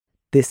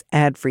This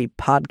ad-free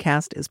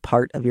podcast is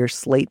part of your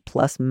Slate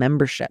Plus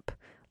membership.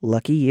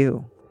 Lucky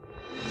you.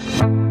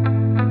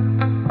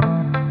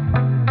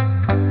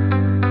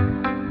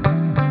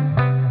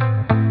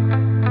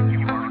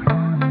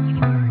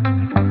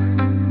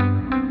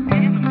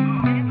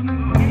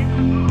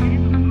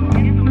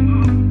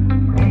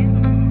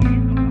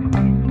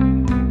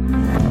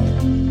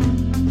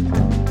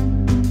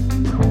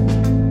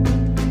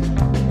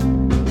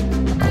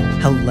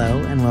 Hello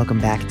and welcome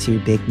back to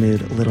Big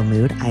Mood, Little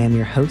Mood. I am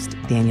your host,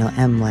 Daniel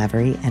M.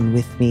 Lavery, and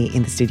with me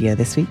in the studio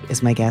this week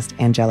is my guest,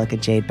 Angelica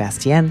Jade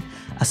Bastien,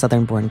 a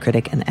Southern-born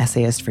critic and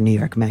essayist for New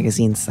York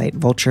Magazine site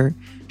Vulture.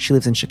 She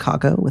lives in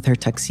Chicago with her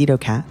tuxedo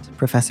cat,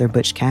 Professor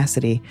Butch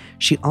Cassidy.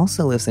 She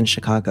also lives in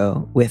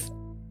Chicago with,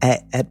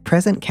 at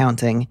present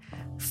counting,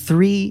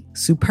 3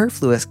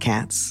 superfluous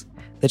cats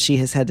that she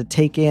has had to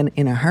take in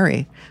a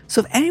hurry.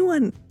 So if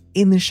anyone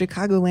in the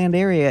Chicagoland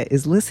area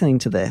is listening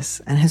to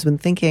this and has been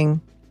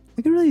thinking,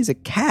 I could really use a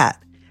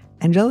cat,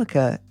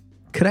 Angelica,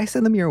 could I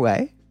send them your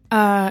way?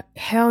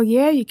 Hell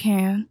yeah, you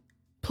can.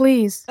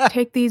 Please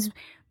take these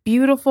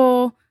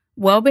beautiful,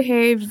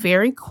 well-behaved,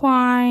 very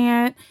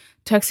quiet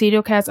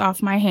tuxedo cats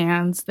off my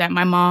hands that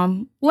my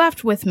mom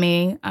left with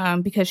me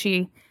because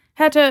she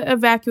had to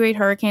evacuate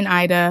Hurricane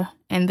Ida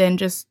and then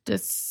just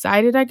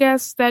decided, I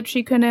guess, that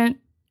she couldn't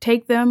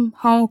take them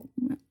home.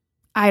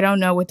 I don't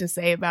know what to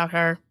say about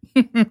her.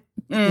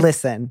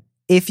 Listen,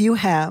 if you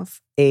have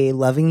a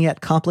loving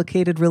yet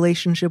complicated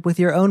relationship with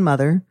your own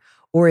mother,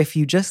 or if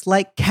you just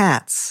like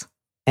cats,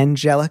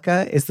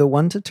 Angelica is the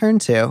one to turn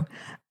to,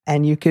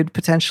 and you could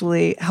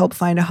potentially help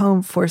find a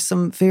home for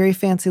some very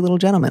fancy little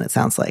gentlemen, it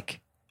sounds like.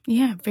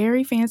 Yeah,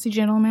 very fancy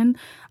gentlemen.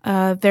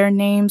 Their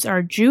names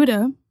are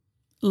Judah,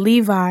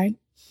 Levi,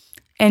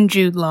 and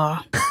Jude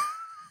Law.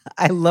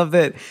 I love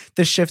that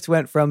the shift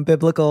went from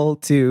biblical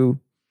to,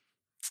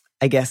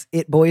 I guess,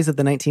 it boys of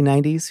the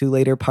 1990s who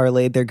later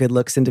parlayed their good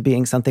looks into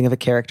being something of a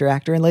character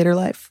actor in later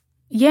life.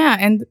 Yeah,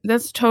 and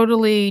that's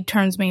totally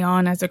turns me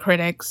on as a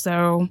critic.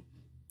 So,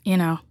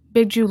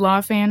 big Jude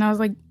Law fan. I was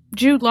like,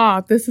 Jude Law,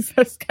 this is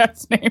this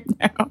cat's name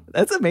now.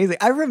 That's amazing.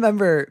 I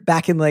remember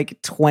back in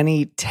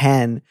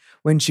 2010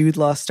 when Jude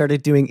Law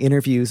started doing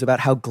interviews about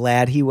how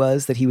glad he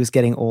was that he was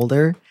getting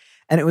older.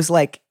 And it was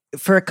like,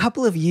 for a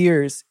couple of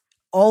years,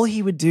 all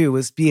he would do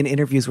was be in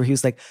interviews where he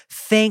was like,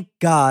 thank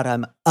God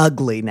I'm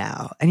ugly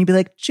now. And he'd be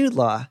like, Jude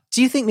Law,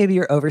 do you think maybe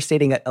you're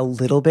overstating it a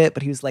little bit?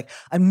 But he was like,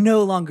 I'm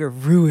no longer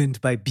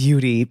ruined by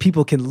beauty.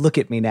 People can look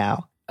at me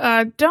now.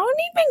 Don't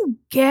even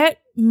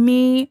get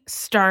me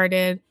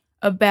started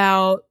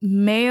about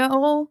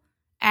male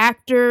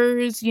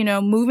actors,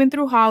 moving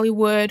through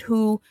Hollywood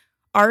who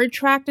are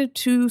attracted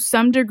to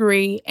some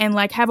degree and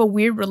have a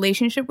weird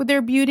relationship with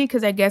their beauty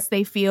because I guess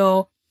they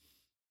feel,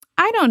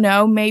 I don't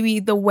know, maybe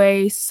the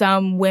way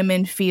some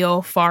women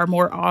feel far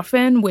more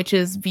often, which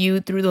is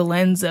viewed through the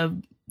lens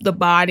of the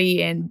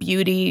body and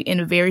beauty in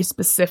a very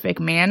specific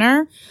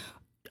manner.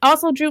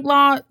 Also, Jude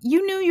Law,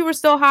 you knew you were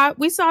still hot.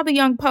 We saw the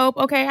young Pope.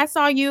 Okay, I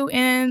saw you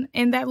in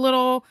that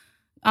little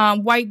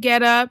white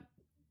getup,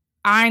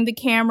 eyeing the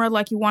camera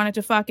like you wanted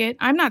to fuck it.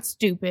 I'm not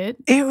stupid.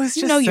 It was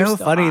just so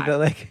funny hot.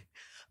 that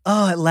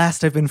at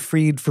last I've been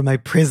freed from my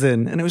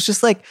prison. And it was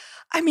just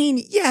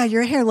yeah,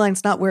 your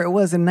hairline's not where it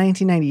was in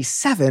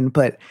 1997,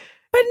 but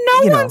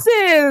no one's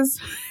is.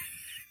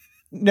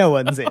 No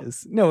one's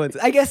is. No one's.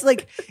 I guess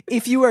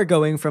if you are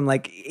going from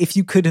if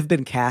you could have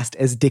been cast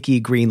as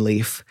Dickie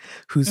Greenleaf,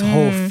 whose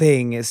whole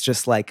thing is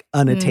just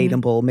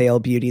unattainable male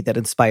beauty that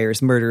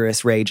inspires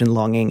murderous rage and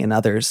longing in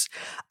others,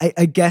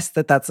 I guess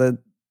that's a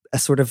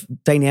sort of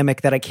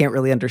dynamic that I can't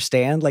really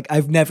understand.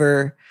 I've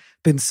never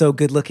been so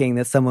good looking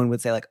that someone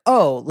would say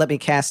oh, let me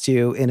cast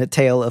you in A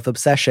Tale of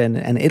Obsession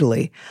and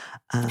Italy.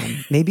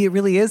 Maybe it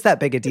really is that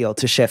big a deal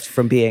to shift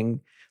from being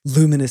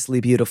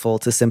luminously beautiful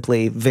to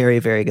simply very,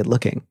 very good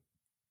looking.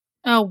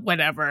 Oh,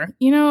 whatever.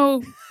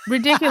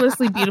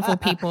 Ridiculously beautiful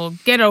people,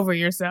 get over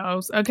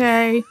yourselves,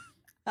 okay?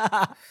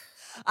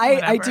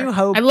 I do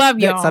hope I love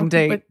y'all,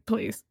 someday, but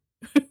please.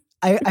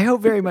 I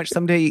hope very much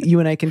someday you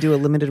and I can do a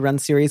limited run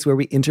series where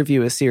we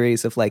interview a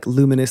series of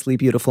luminously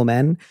beautiful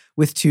men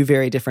with 2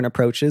 very different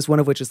approaches. One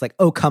of which is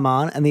oh, come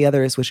on. And the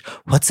other is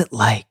what's it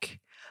like?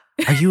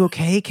 Are you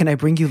okay? Can I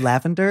bring you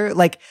lavender?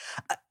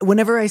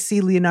 Whenever I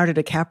see Leonardo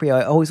DiCaprio,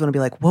 I always want to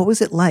be what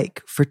was it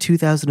like for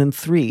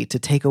 2003 to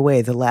take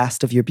away the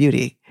last of your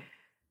beauty?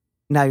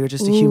 Now you're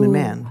just a human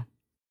man.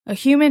 A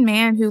human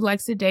man who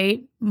likes to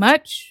date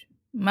much,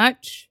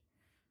 much,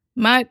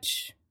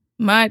 much,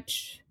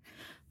 much,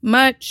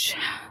 much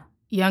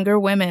younger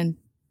women.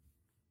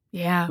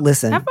 Yeah.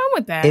 Listen, have fun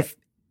with that.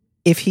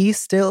 If he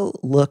still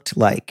looked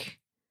like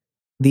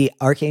the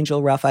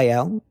Archangel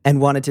Raphael and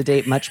wanted to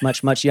date much,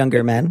 much, much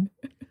younger men,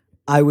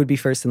 I would be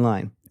first in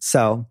line.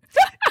 So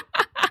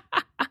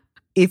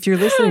if you're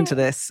listening to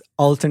this,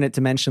 alternate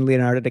dimension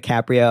Leonardo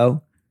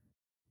DiCaprio,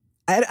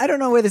 I don't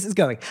know where this is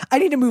going. I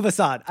need to move us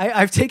on.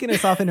 I've taken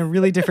us off in a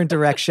really different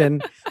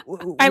direction.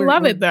 I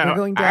love it, though. We're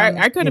going down,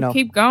 I could have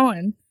keep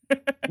going.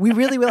 We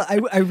really will.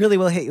 I really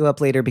will hit you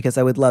up later because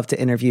I would love to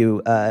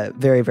interview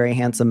very, very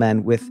handsome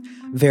men with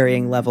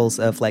varying levels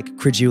of like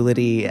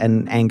credulity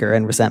and anger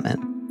and resentment.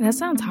 That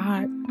sounds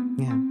hot.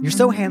 Yeah. You're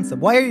so handsome.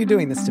 Why are you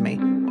doing this to me?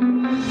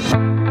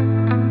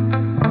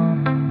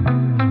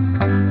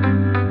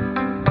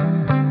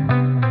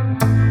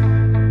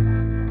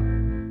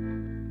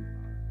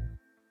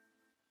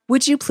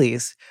 Would you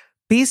please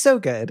be so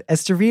good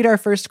as to read our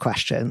first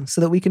question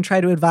so that we can try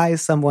to advise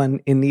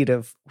someone in need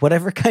of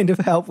whatever kind of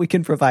help we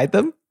can provide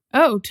them?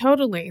 Oh,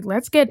 totally.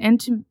 Let's get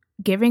into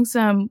giving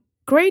some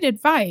great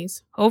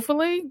advice.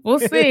 Hopefully. We'll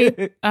see.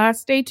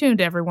 Stay tuned,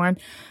 everyone.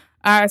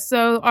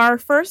 So our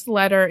first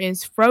letter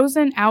is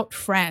Frozen Out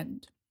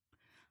Friend.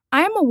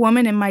 I am a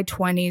woman in my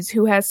 20s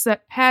who has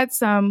had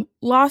some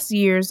lost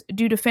years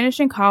due to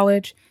finishing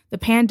college, the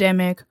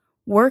pandemic,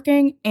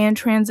 working, and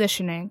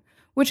transitioning,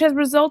 which has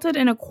resulted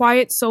in a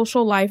quiet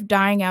social life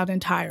dying out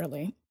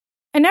entirely.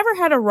 I never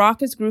had a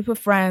raucous group of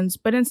friends,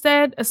 but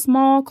instead a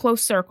small,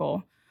 close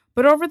circle.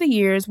 But over the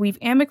years, we've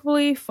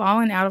amicably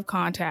fallen out of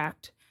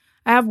contact.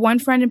 I have one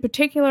friend in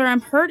particular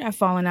I'm hurt I've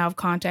fallen out of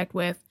contact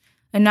with.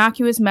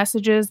 Innocuous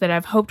messages that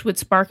I've hoped would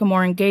spark a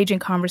more engaging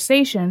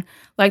conversation,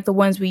 like the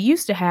ones we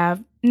used to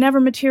have, never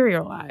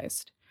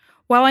materialized.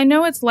 While I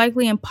know it's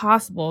likely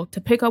impossible to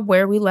pick up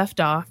where we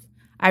left off,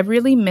 I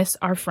really miss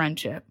our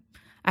friendship.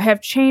 I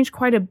have changed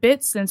quite a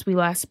bit since we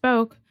last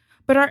spoke,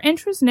 but our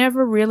interests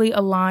never really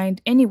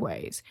aligned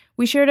anyways.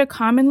 We shared a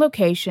common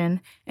location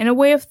and a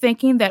way of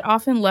thinking that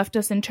often left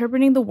us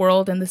interpreting the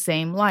world in the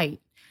same light.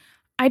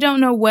 I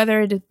don't know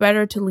whether it is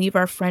better to leave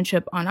our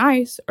friendship on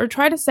ice or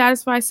try to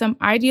satisfy some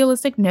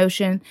idealistic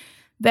notion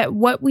that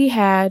what we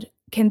had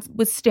can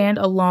withstand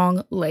a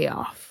long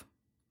layoff.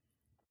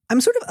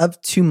 I'm sort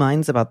of two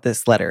minds about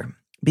this letter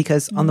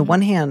because on the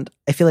one hand,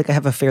 I feel like I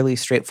have a fairly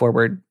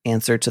straightforward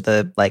answer to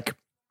the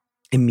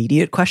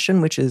immediate question,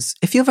 which is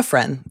if you have a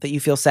friend that you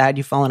feel sad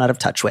you've fallen out of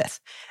touch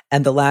with,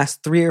 and the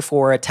last 3 or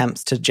 4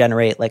 attempts to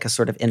generate like a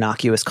sort of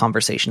innocuous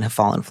conversation have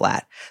fallen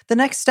flat, the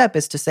next step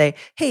is to say,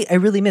 hey, I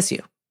really miss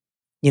you.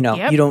 You know,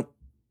 Yep.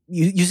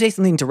 you say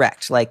something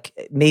direct, like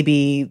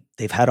maybe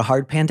they've had a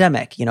hard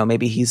pandemic. You know,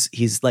 maybe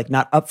he's like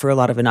not up for a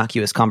lot of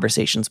innocuous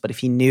conversations, but if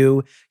he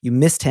knew you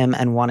missed him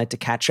and wanted to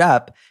catch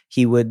up,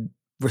 he would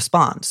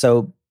respond.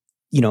 So,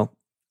 you know,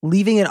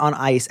 leaving it on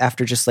ice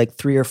after just like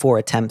 3 or 4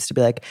 attempts to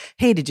be like,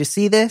 hey, did you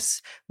see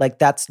this?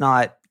 Like,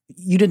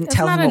 you didn't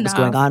tell him what was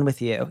going on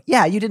with you.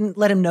 Yeah, you didn't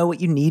let him know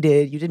what you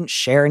needed. You didn't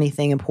share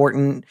anything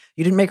important.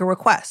 You didn't make a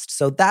request.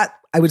 So that,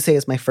 I would say,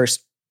 is my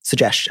first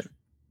suggestion.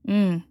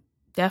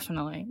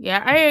 Definitely.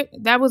 Yeah,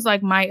 that was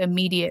like my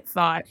immediate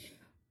thought.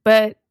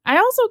 But I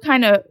also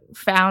kind of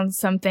found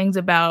some things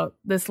about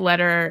this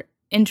letter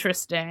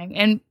interesting.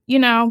 And, you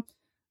know,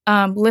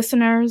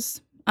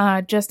 listeners,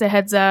 just a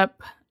heads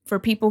up for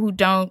people who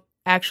don't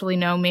actually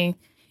know me,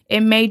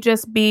 it may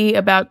just be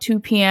about 2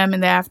 p.m.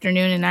 in the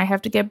afternoon and I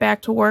have to get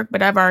back to work,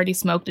 but I've already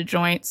smoked a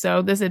joint.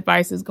 So this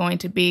advice is going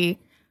to be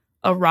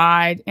a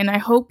ride and I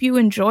hope you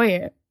enjoy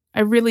it.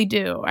 I really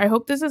do. I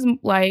hope this is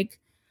like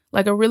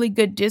a really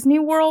good Disney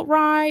World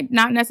ride,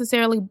 not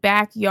necessarily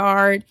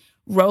backyard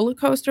roller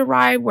coaster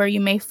ride where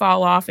you may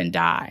fall off and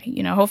die.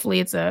 You know, hopefully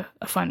it's a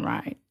fun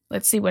ride.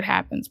 Let's see what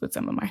happens with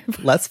some of my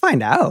Let's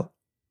find out.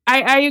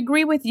 I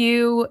agree with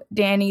you,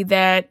 Danny,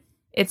 that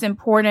it's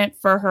important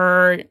for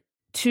her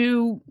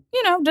to,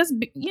 just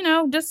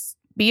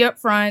be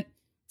upfront,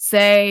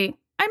 say,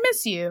 I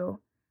miss you.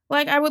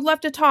 Like, I would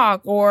love to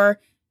talk. Or,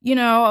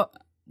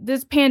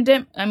 this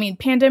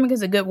pandemic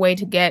is a good way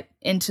to get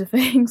into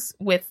things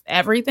with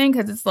everything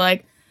because it's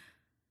like,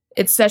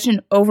 it's such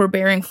an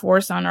overbearing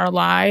force on our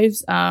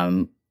lives.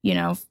 I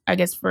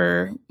guess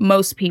for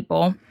most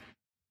people,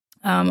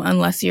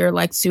 unless you're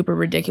like super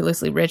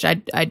ridiculously rich,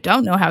 I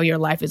don't know how your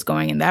life is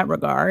going in that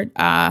regard.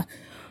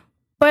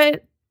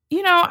 But,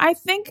 I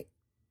think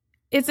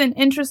it's an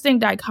interesting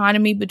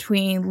dichotomy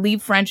between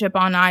leave friendship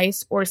on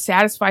ice or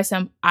satisfy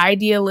some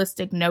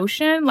idealistic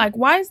notion. Like,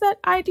 why is that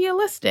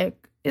idealistic?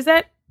 Is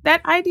that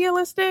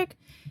idealistic?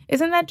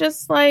 Isn't that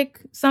just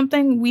like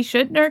something we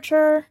should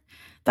nurture?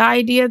 The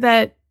idea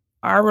that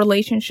our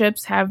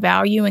relationships have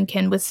value and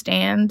can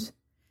withstand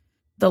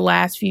the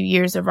last few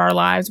years of our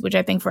lives, which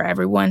I think for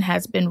everyone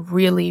has been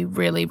really,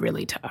 really,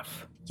 really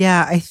tough.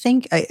 Yeah, I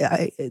think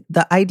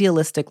the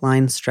idealistic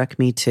line struck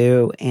me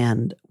too.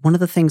 And one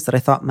of the things that I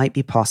thought might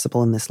be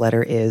possible in this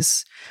letter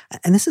is,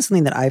 and this is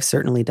something that I've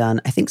certainly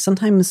done, I think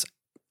sometimes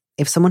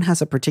if someone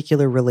has a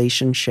particular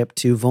relationship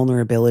to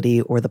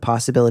vulnerability or the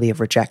possibility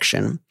of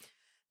rejection,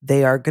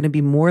 they are going to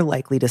be more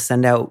likely to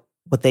send out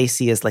what they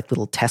see as like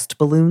little test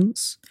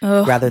balloons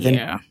rather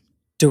than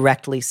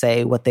directly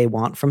say what they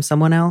want from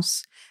someone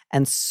else.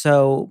 And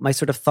so my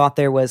sort of thought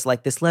there was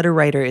like this letter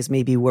writer is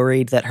maybe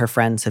worried that her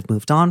friends have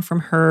moved on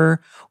from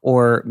her,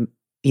 or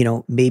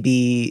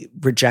maybe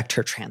reject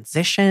her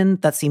transition.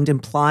 That seemed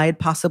implied,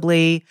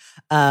 possibly.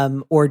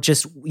 Or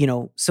just,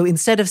 so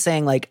instead of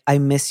saying like, I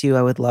miss you,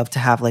 I would love to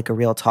have like a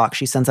real talk,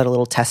 she sends out a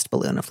little test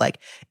balloon of like,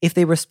 if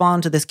they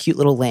respond to this cute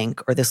little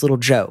link or this little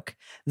joke,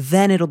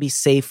 then it'll be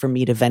safe for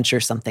me to venture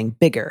something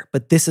bigger.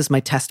 But this is my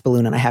test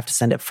balloon and I have to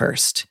send it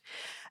first.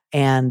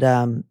 And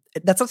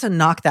that's not to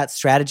knock that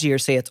strategy or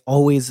say it's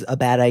always a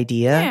bad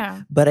idea.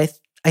 Yeah. But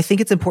I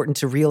think it's important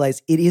to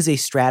realize it is a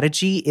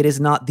strategy. It is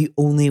not the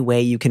only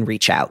way you can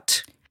reach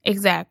out.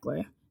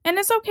 Exactly. And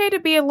it's okay to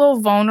be a little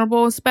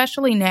vulnerable,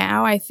 especially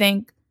now. I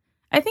think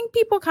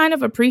people kind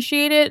of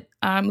appreciate it.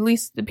 At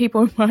least the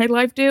people in my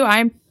life do.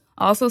 I'm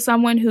also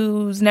someone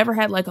who's never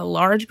had like a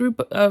large group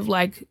of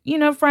like,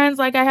 friends.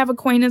 Like I have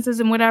acquaintances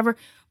and whatever,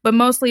 but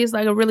mostly it's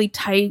like a really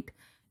tight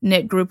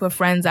knit group of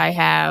friends I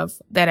have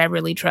that I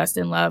really trust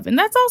and love. And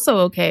that's also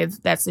okay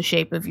if that's the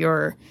shape of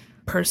your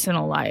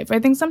personal life. I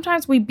think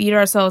sometimes we beat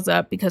ourselves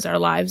up because our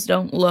lives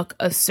don't look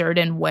a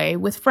certain way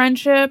with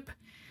friendship.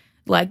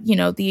 Like,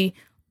 the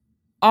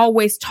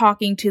always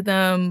talking to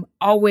them,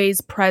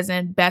 always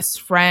present,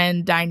 best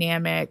friend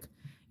dynamic.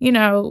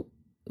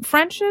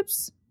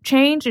 Friendships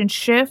change and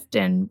shift,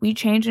 and we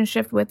change and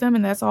shift with them,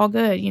 and that's all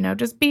good.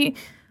 Just be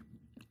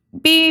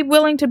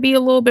willing to be a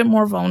little bit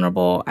more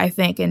vulnerable, I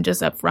think, and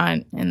just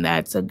upfront. And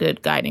that's a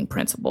good guiding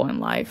principle in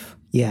life.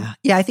 Yeah.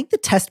 Yeah, I think the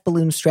test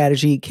balloon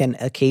strategy can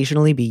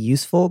occasionally be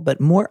useful,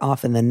 but more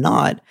often than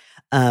not,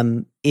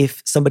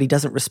 if somebody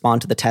doesn't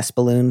respond to the test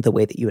balloon the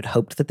way that you had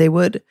hoped that they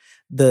would,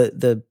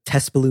 the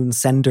test balloon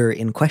sender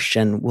in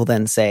question will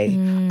then say,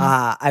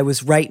 I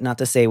was right not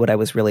to say what I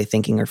was really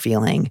thinking or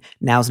feeling.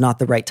 Now's not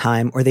the right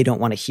time, or they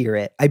don't want to hear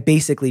it. I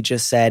basically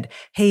just said,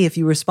 hey, if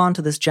you respond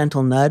to this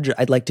gentle nudge,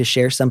 I'd like to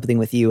share something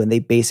with you. And they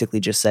basically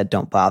just said,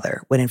 don't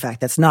bother. When in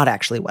fact, that's not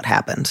actually what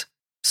happened.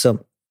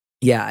 So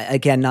yeah,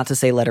 again, not to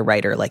say letter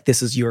writer, like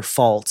this is your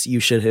fault. You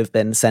should have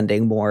been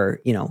sending more,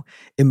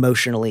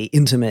 emotionally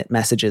intimate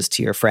messages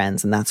to your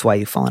friends. And that's why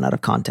you've fallen out of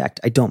contact.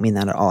 I don't mean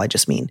that at all. I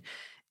just mean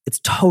it's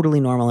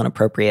totally normal and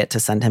appropriate to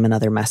send him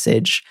another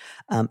message.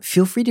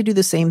 Feel free to do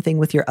the same thing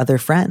with your other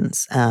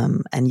friends.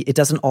 And it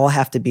doesn't all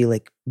have to be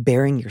like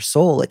bearing your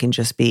soul. It can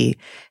just be,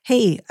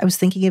 hey, I was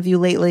thinking of you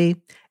lately.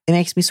 It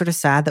makes me sort of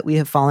sad that we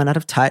have fallen out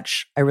of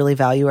touch. I really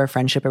value our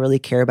friendship. I really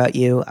care about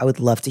you. I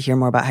would love to hear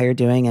more about how you're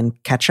doing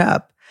and catch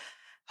up.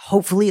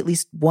 Hopefully at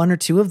least one or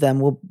two of them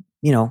will,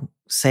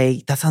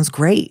 say, that sounds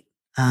great.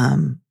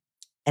 And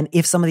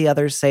if some of the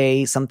others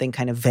say something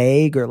kind of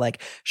vague or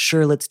like,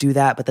 sure, let's do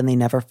that, but then they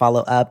never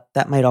follow up,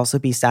 that might also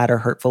be sad or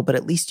hurtful, but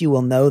at least you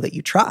will know that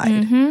you tried.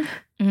 Mm-hmm.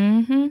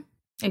 Mm-hmm.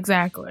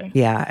 Exactly.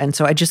 Yeah. And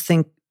so I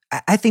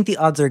think the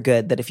odds are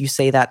good that if you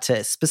say that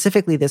to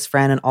specifically this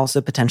friend and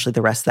also potentially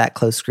the rest of that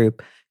close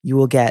group, you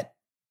will get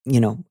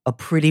a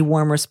pretty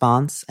warm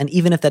response. And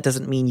even if that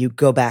doesn't mean you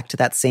go back to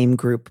that same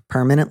group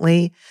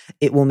permanently,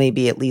 it will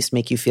maybe at least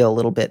make you feel a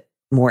little bit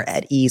more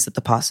at ease at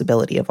the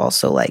possibility of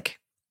also like,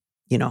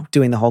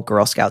 doing the whole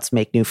Girl Scouts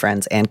make new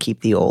friends and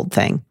keep the old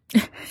thing.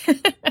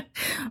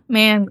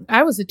 Man,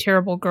 I was a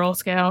terrible Girl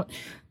Scout.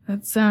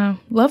 That's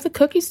love the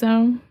cookies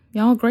though.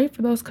 Y'all great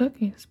for those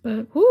cookies,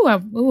 but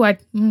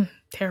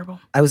terrible.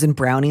 I was in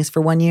brownies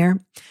for 1 year,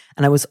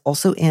 and I was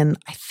also in,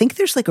 I think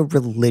there's like a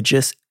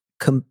religious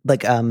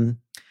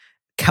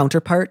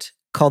counterpart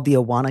called the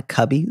Awana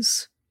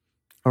Cubbies,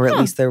 or at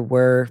least there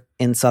were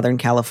in Southern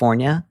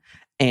California.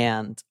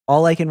 And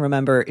all I can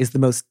remember is the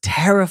most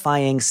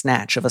terrifying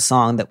snatch of a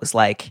song that was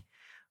like,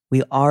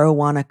 we are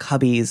Awana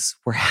Cubbies,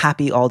 we're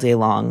happy all day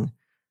long,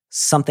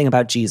 something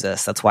about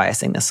Jesus. That's why I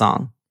sing this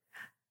song.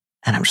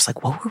 And I'm just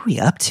like, what were we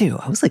up to?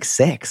 I was like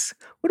 6.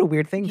 What a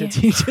weird thing to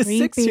teach a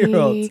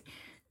 6-year-old.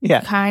 Yeah.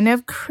 Kind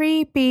of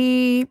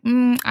creepy.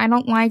 I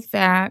don't like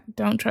that.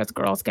 Don't trust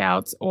Girl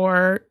Scouts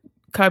or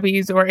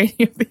Cubbies or any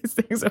of these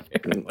things.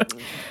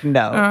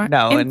 No.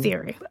 In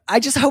theory. I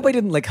just hope I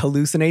didn't like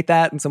hallucinate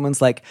that and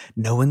someone's like,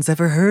 no one's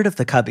ever heard of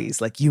the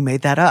Cubbies. Like you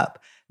made that up.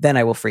 Then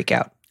I will freak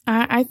out.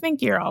 I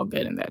think you're all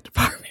good in that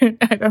department.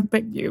 I don't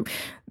think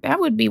that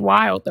would be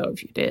wild though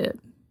if you did.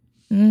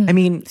 I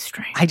mean,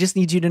 strange. I just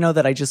need you to know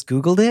that I just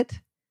Googled it.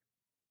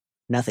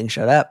 Nothing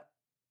showed up.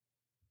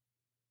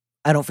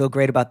 I don't feel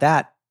great about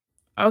that.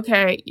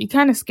 Okay, you're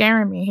kind of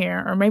scaring me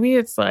here. Or maybe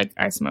it's like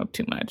I smoke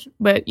too much.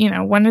 But,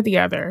 one or the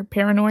other.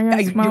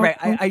 Paranoia, smoke. You're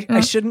right. I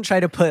shouldn't try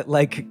to put,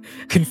 like,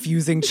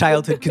 confusing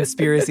childhood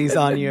conspiracies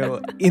on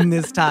you in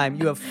this time.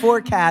 You have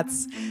 4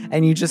 cats,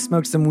 and you just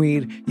smoked some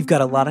weed. You've got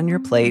a lot on your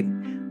plate.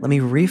 Let me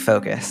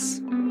refocus.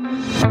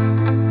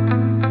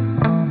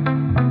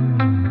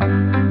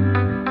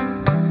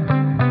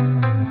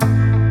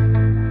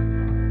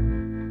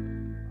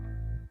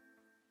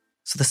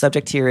 So the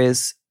subject here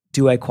is,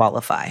 do I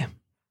qualify?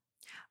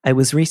 I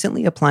was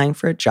recently applying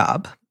for a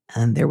job,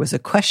 and there was a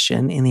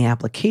question in the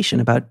application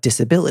about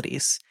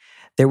disabilities.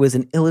 There was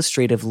an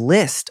illustrative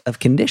list of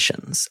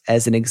conditions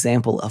as an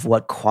example of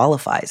what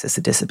qualifies as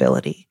a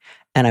disability,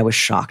 and I was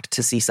shocked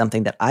to see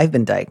something that I've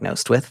been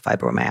diagnosed with,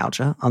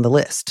 fibromyalgia, on the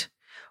list.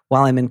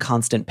 While I'm in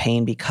constant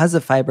pain because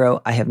of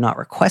fibro, I have not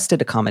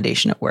requested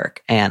accommodation at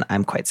work, and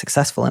I'm quite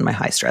successful in my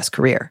high-stress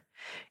career.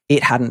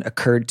 it hadn't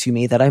occurred to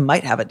me that I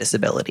might have a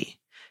disability.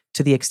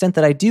 To the extent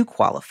that I do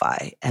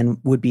qualify and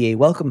would be a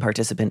welcome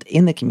participant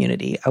in the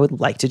community, I would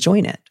like to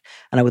join it.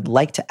 And I would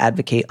like to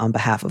advocate on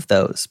behalf of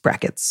those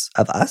brackets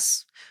of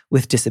us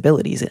with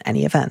disabilities at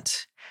any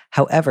event.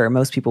 However,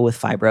 most people with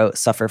fibro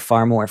suffer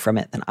far more from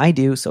it than I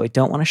do, so I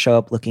don't want to show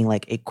up looking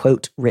like a,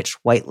 quote, rich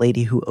white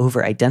lady who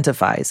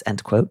over-identifies,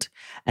 end quote,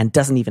 and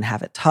doesn't even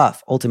have it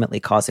tough, ultimately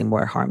causing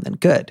more harm than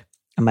good.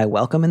 Am I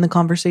welcome in the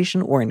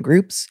conversation or in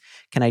groups?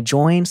 Can I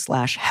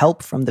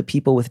join/help from the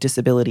people with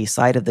disability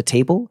side of the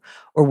table?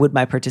 Or would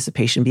my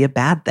participation be a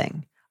bad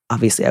thing?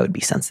 Obviously, I would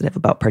be sensitive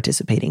about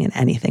participating in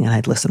anything, and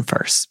I'd listen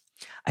first.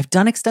 I've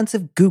done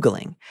extensive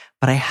Googling,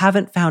 but I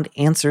haven't found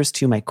answers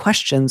to my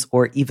questions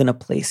or even a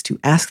place to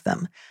ask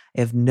them. I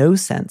have no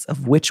sense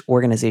of which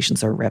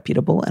organizations are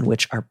reputable and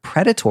which are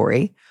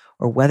predatory,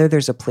 or whether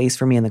there's a place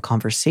for me in the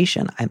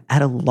conversation. I'm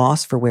at a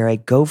loss for where I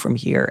go from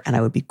here, and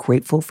I would be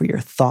grateful for your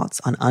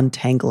thoughts on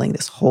untangling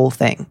this whole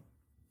thing.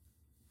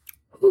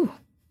 Ooh.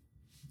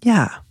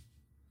 Yeah.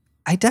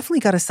 I definitely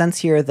got a sense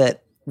here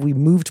that we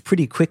moved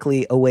pretty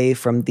quickly away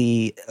from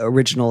the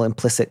original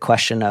implicit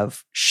question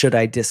of, should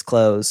I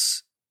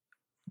disclose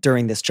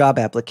during this job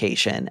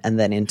application, and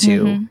then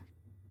into,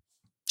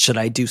 should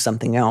I do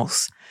something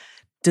else?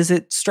 Does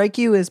it strike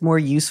you as more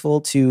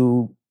useful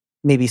to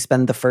maybe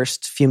spend the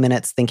first few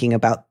minutes thinking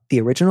about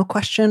the original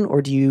question?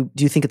 Or do you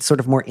think it's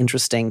sort of more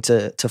interesting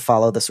to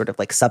follow the sort of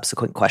like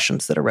subsequent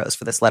questions that arose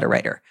for this letter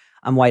writer?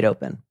 I'm wide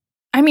open.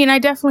 I mean, I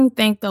definitely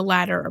think the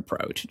latter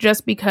approach,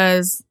 just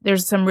because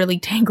there's some really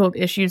tangled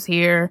issues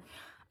here.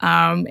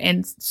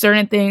 And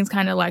certain things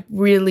kind of like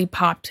really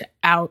popped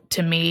out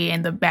to me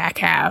in the back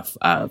half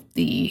of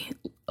the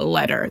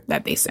letter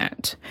that they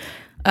sent.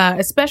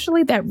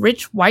 Especially that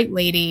rich white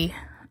lady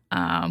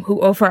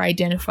who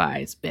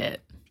over-identifies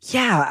bit.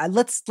 Yeah,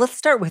 let's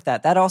start with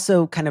that. That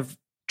also kind of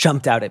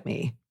jumped out at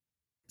me.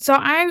 So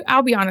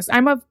I'll be honest,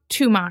 I'm of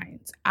two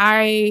minds.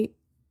 I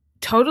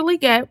totally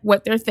get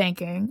what they're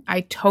thinking.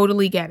 I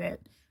totally get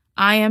it.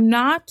 I am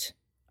not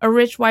a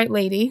rich white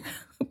lady,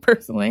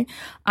 personally.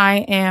 I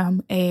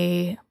am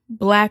a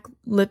Black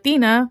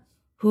Latina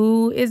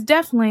who is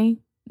definitely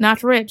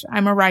not rich.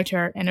 I'm a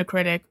writer and a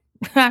critic.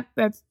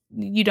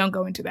 You don't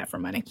go into that for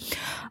money.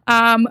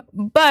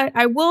 But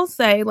I will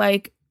say,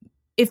 like,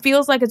 it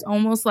feels like it's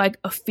almost like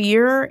a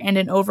fear and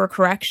an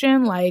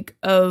overcorrection, like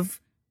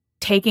of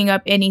taking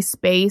up any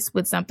space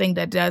with something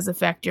that does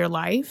affect your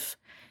life.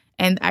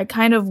 And I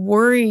kind of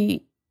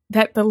worry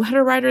that the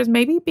letter writer is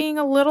maybe being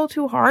a little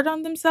too hard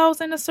on themselves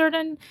in a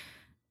certain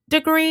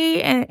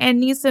degree and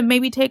needs to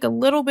maybe take a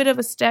little bit of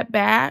a step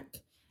back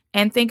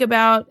and think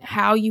about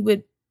how you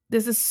would,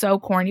 this is so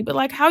corny, but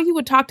like how you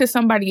would talk to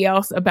somebody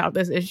else about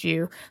this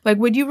issue. Like,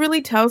 would you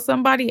really tell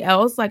somebody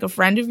else, like a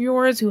friend of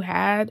yours who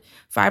had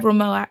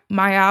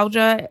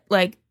fibromyalgia,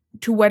 like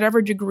to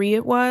whatever degree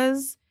it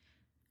was,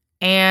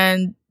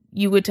 and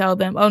you would tell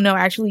them, oh no,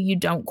 actually you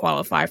don't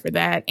qualify for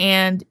that.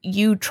 And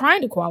you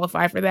trying to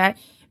qualify for that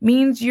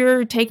means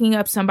you're taking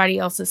up somebody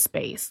else's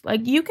space.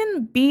 Like, you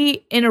can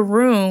be in a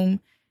room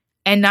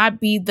and not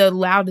be the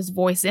loudest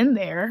voice in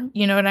there.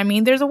 You know what I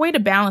mean? There's a way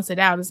to balance it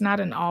out. It's not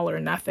an all or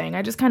nothing.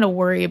 I just kind of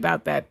worry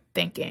about that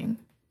thinking.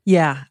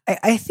 Yeah,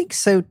 I think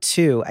so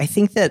too. I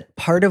think that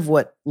part of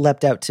what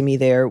leapt out to me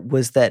there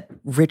was that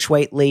rich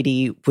white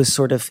lady was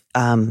sort of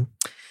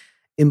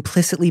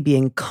implicitly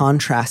being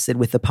contrasted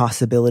with the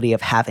possibility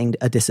of having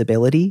a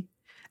disability,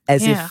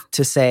 as if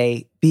to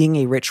say being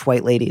a rich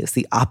white lady is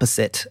the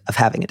opposite of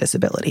having a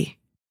disability.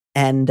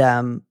 And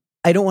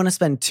I don't want to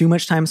spend too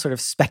much time sort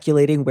of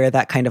speculating where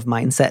that kind of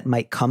mindset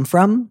might come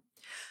from,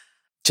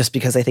 just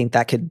because I think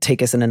that could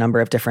take us in a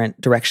number of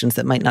different directions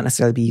that might not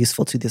necessarily be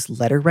useful to this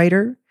letter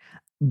writer.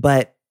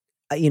 But,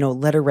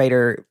 letter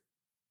writer,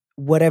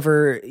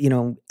 whatever,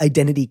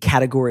 identity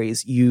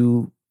categories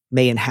you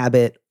may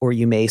inhabit or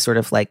you may sort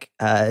of like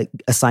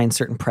assign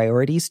certain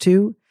priorities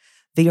to,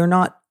 they are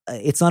not,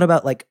 it's not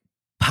about like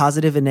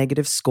positive and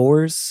negative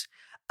scores.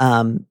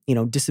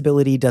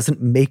 Disability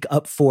doesn't make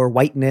up for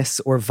whiteness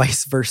or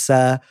vice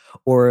versa,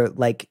 or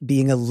like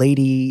being a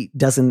lady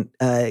doesn't,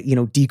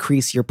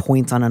 decrease your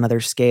points on another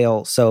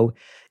scale. So,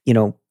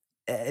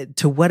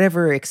 to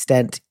whatever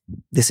extent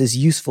this is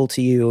useful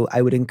to you,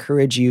 I would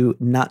encourage you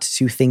not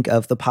to think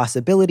of the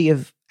possibility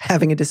of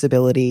having a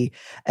disability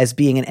as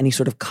being in any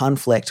sort of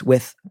conflict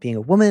with being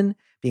a woman,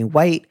 being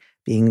white,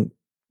 being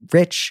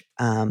rich.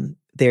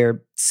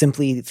 They're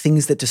simply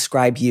things that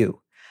describe you.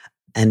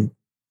 And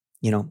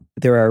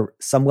there are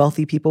some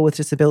wealthy people with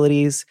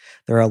disabilities.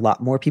 There are a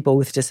lot more people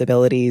with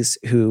disabilities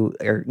who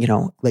are,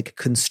 like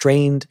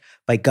constrained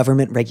by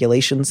government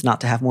regulations not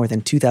to have more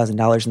than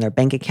 $2,000 in their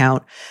bank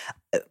account.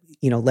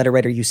 Letter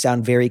writer, you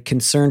sound very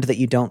concerned that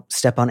you don't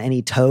step on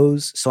any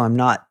toes. So I'm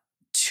not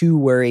too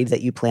worried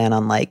that you plan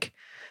on like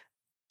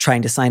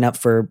trying to sign up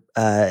for,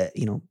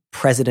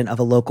 president of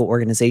a local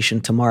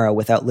organization tomorrow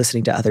without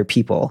listening to other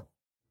people.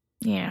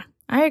 Yeah,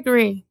 I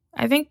agree.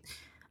 I think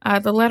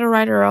the letter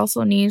writer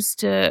also needs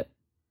to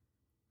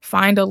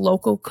find a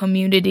local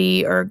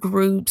community or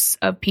groups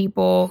of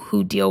people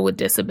who deal with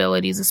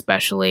disabilities,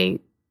 especially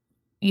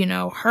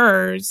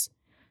hers.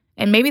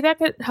 And maybe that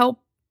could help,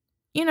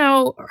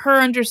 her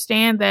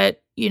understand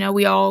that,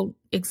 we all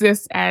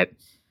exist at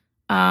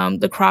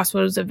the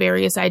crossroads of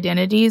various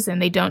identities,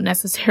 and they don't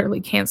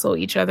necessarily cancel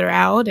each other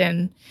out,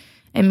 and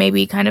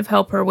maybe kind of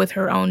help her with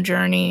her own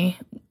journey.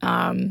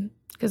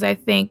 Because I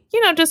think,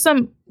 just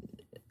some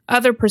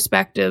other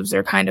perspectives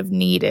are kind of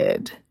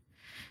needed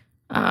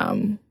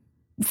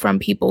from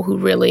people who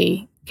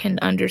really can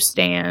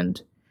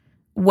understand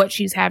what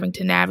she's having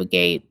to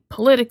navigate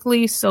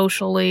politically,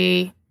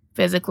 socially,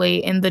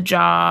 physically, in the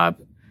job.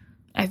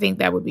 I think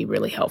that would be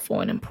really helpful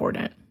and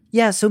important.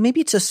 Yeah. So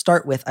maybe to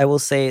start with, I will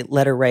say,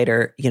 letter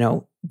writer,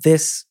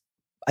 this,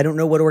 I don't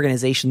know what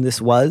organization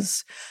this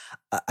was.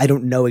 I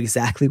don't know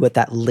exactly what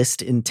that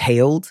list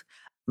entailed.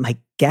 My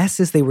guess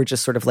is they were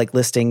just sort of like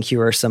listing,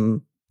 here are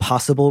some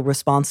possible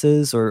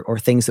responses or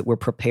things that we're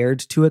prepared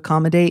to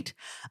accommodate.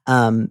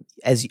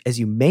 As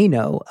you may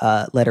know,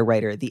 letter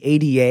writer, the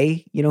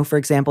ADA, for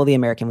example, the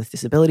American with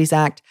Disabilities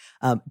Act,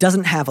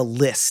 doesn't have a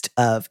list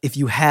of, if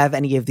you have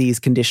any of these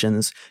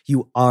conditions,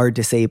 you are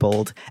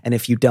disabled. And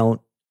if you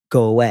don't,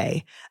 go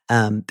away.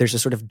 There's a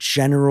sort of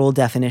general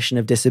definition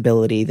of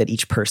disability that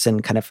each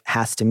person kind of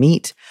has to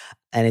meet.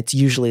 And it's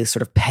usually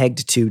sort of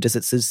pegged to, does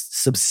it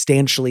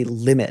substantially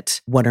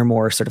limit one or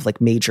more sort of like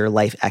major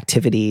life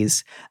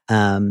activities?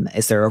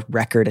 Is there a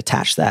record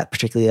attached to that,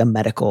 particularly a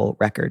medical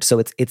record? So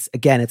it's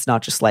again, it's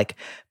not just like,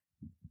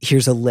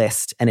 here's a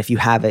list, and if you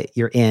have it,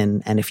 you're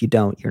in, and if you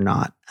don't, you're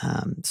not.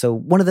 So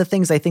one of the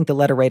things I think the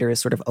letter writer is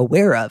sort of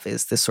aware of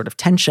is this sort of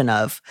tension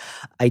of,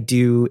 I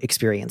do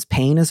experience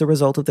pain as a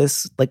result of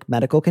this like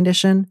medical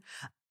condition.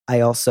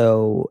 I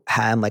also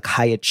am like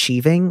high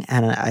achieving,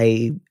 and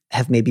I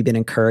have maybe been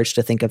encouraged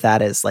to think of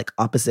that as like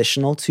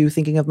oppositional to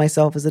thinking of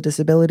myself as a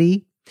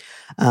disability,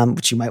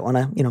 which you might want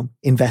to,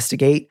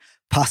 investigate.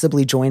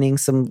 Possibly joining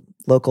some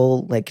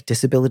local like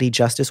disability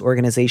justice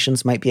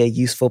organizations might be a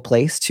useful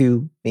place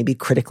to maybe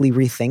critically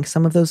rethink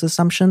some of those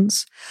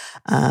assumptions.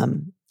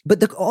 But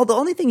the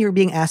only thing you're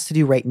being asked to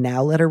do right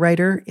now, letter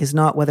writer, is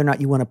not whether or not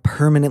you want to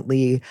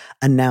permanently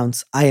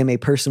announce, I am a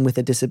person with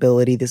a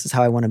disability. This is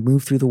how I want to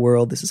move through the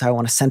world. This is how I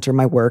want to center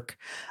my work.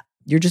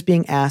 You're just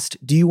being asked,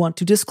 do you want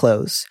to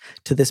disclose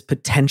to this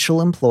potential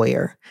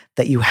employer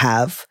that you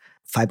have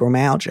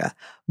fibromyalgia?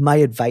 My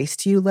advice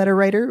to you, letter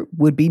writer,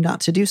 would be not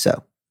to do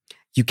so.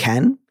 You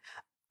can.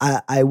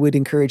 I would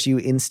encourage you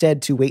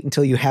instead to wait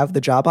until you have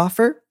the job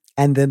offer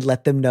and then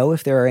let them know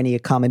if there are any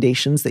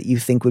accommodations that you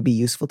think would be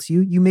useful to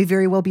you. You may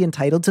very well be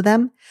entitled to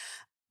them,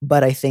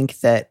 but I think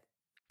that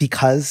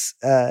because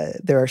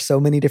there are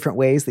so many different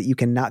ways that you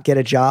can not get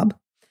a job,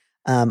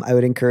 I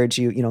would encourage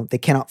you, they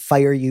cannot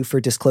fire you for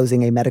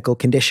disclosing a medical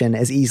condition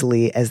as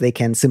easily as they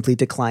can simply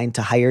decline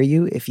to hire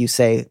you if you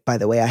say, by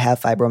the way, I have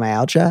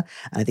fibromyalgia,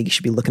 and I think you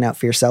should be looking out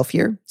for yourself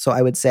here. So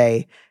I would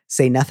say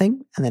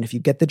nothing. And then if you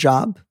get the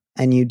job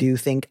and you do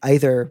think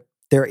either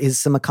there is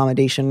some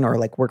accommodation or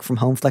like work from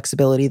home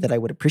flexibility that I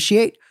would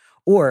appreciate,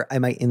 or I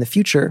might in the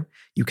future,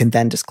 you can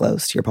then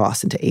disclose to your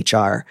boss and to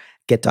HR,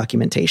 get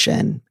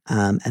documentation.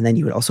 And then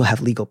you would also have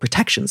legal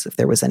protections if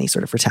there was any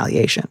sort of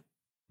retaliation.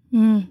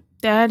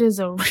 That is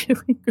a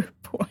really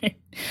good point.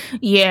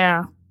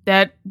 Yeah,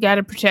 that got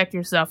to protect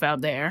yourself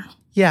out there.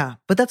 Yeah,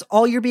 but that's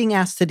all you're being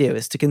asked to do,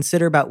 is to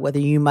consider about whether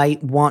you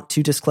might want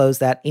to disclose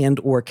that and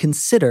or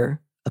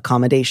consider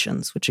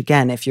accommodations, which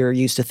again, if you're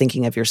used to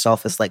thinking of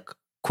yourself as like,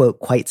 quote,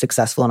 quite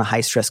successful in a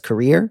high stress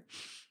career,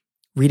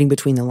 reading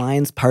between the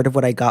lines, part of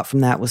what I got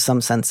from that was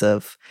some sense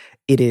of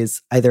it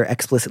is either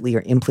explicitly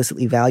or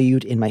implicitly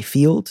valued in my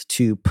field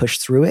to push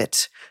through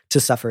it, to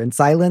suffer in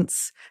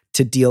silence,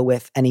 to deal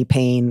with any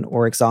pain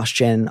or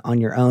exhaustion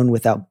on your own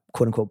without,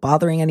 quote unquote,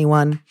 bothering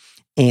anyone.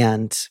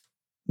 And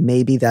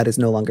maybe that is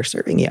no longer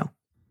serving you.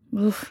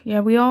 Oof, yeah,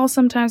 we all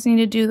sometimes need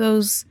to do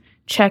those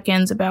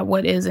check-ins about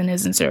what is and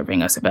isn't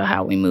serving us, about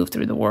how we move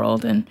through the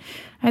world. And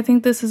I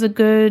think this is a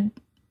good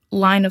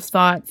line of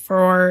thought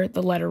for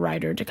the letter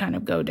writer to kind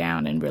of go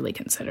down and really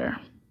consider.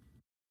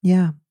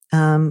 Yeah.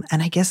 And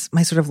I guess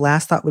my sort of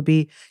last thought would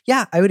be,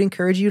 I would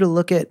encourage you to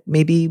look at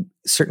maybe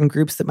certain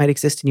groups that might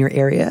exist in your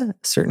area,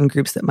 certain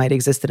groups that might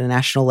exist at a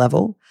national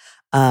level.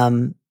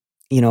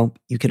 You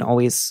can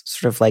always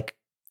sort of like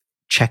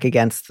check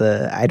against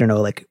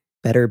the,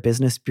 Better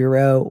Business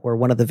Bureau or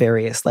one of the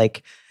various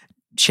like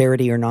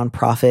charity or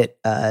nonprofit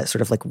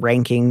sort of like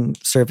ranking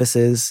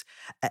services,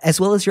 as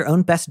well as your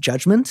own best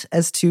judgment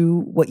as to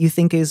what you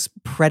think is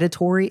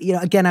predatory.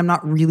 Again, I'm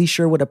not really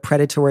sure what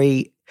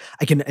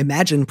I can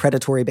imagine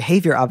predatory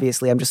behavior,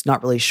 obviously. I'm just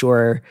not really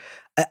sure.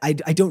 I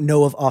don't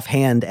know of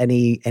offhand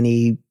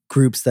any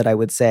groups that I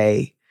would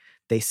say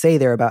they say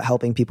they're about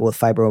helping people with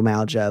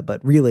fibromyalgia,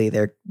 but really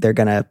they're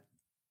gonna,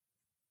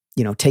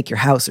 take your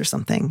house or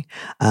something.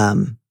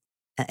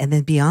 And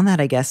then beyond that,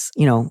 I guess,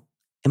 am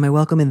I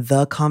welcome in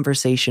the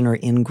conversation or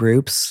in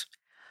groups?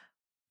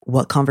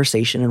 What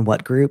conversation and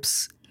what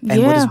groups?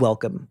 And what is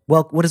welcome?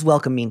 Well, what does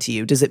welcome mean to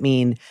you? Does it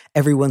mean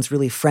everyone's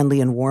really friendly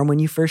and warm when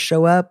you first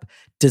show up?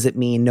 Does it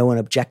mean no one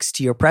objects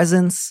to your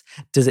presence?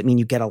 Does it mean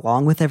you get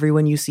along with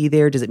everyone you see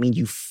there? Does it mean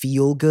you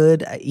feel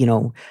good?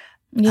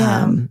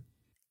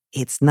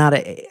 it's not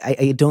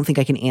I don't think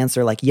I can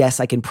answer like, yes,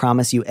 I can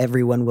promise you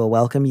everyone will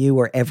welcome you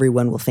or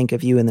everyone will think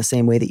of you in the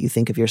same way that you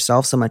think of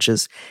yourself, so much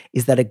as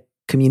is that a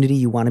community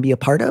you want to be a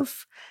part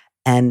of?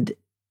 And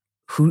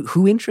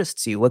who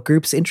interests you? What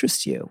groups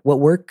interest you? What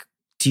work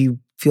do you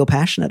feel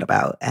passionate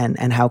about?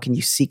 And how can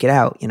you seek it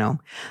out,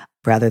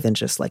 rather than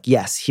just like,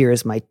 yes, here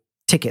is my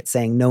ticket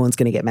saying no one's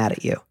going to get mad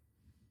at you.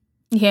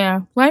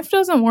 Yeah, life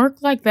doesn't work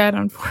like that,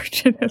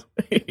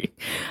 unfortunately.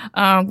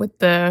 With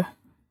the,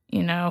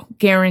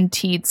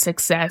 guaranteed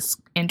success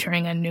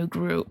entering a new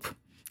group.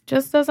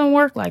 Just doesn't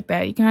work like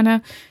that. You kind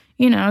of,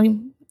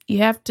 you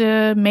have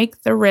to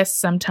make the risk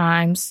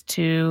sometimes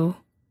to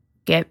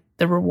get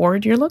the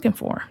reward you're looking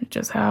for.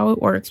 Just how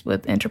it works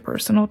with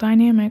interpersonal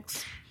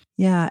dynamics.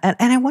 Yeah.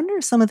 And I wonder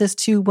if some of this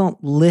too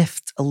won't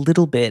lift a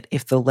little bit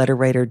if the letter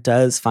writer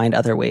does find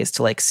other ways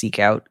to like seek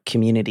out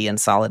community and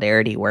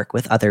solidarity work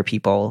with other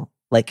people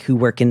like who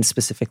work in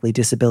specifically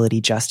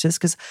disability justice.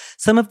 Because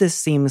some of this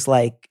seems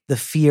like the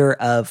fear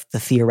of the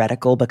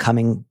theoretical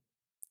becoming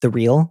the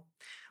real.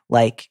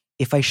 Like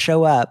if I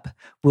show up,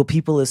 will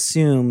people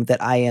assume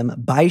that I am,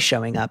 by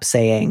showing up,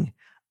 saying,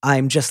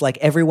 I'm just like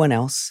everyone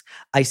else.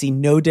 I see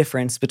no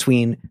difference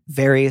between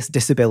various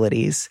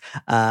disabilities.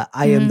 I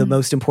am the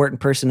most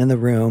important person in the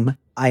room.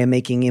 I am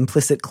making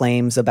implicit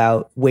claims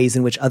about ways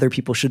in which other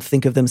people should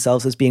think of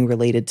themselves as being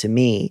related to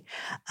me.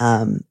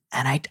 And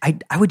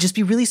I would just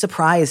be really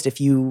surprised if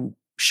you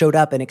showed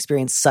up and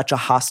experienced such a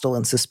hostile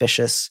and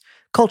suspicious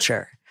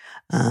culture.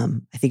 I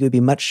think it would be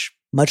much,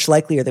 much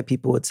likelier that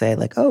people would say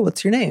like, oh,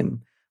 what's your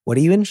name? What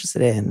are you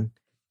interested in?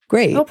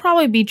 Great. They'll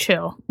probably be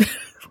chill.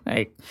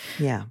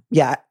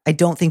 Yeah. I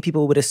don't think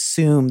people would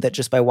assume that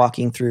just by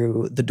walking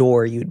through the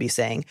door, you would be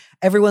saying,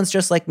 everyone's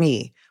just like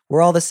me.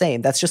 We're all the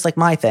same. That's just like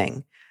my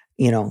thing,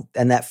 and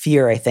that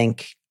fear, I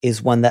think,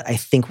 is one that I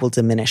think will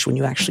diminish when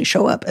you actually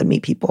show up and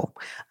meet people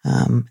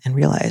and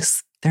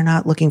realize they're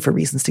not looking for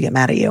reasons to get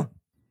mad at you.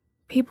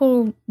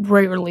 People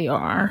rarely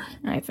are,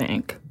 I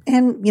think.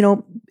 And,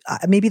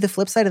 maybe the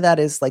flip side of that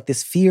is like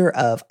this fear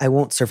of I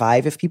won't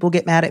survive if people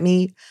get mad at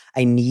me.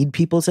 I need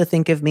people to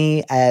think of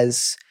me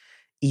as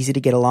easy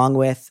to get along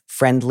with,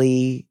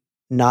 friendly,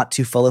 not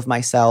too full of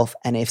myself.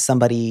 And if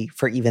somebody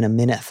for even a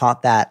minute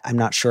thought that, I'm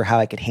not sure how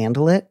I could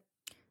handle it.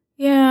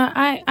 Yeah,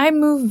 I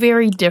move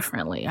very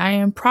differently. I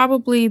am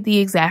probably the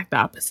exact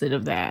opposite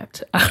of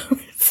that.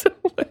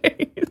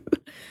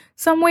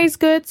 Some ways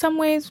good, some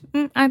ways,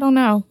 I don't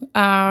know.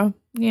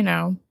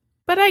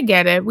 But I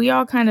get it. We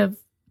all kind of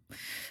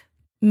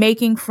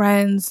making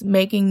friends,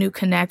 making new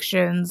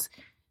connections,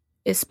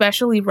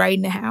 especially right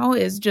now,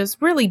 is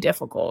just really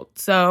difficult.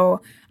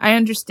 So I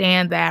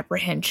understand the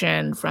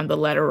apprehension from the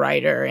letter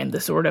writer and the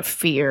sort of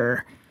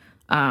fear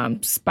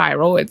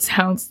spiral it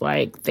sounds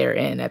like they're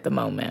in at the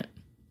moment.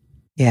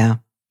 Yeah.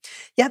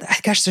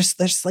 Gosh,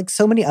 there's like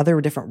so many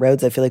other different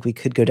roads I feel like we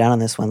could go down on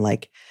this one.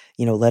 Like,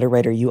 letter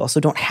writer, you also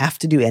don't have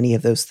to do any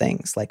of those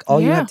things. Like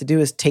all you have to do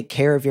is take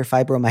care of your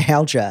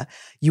fibromyalgia.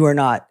 You are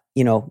not,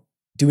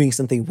 doing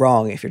something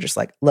wrong if you're just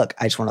like, look,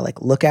 I just want to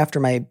like look after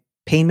my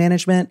pain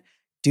management,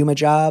 do my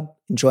job,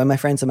 enjoy my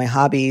friends and my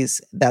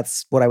hobbies.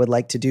 That's what I would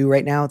like to do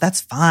right now.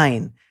 That's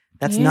fine.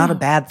 That's not a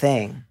bad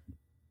thing.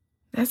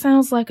 That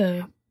sounds like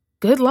a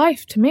good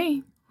life to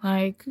me.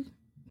 Like,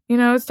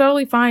 it's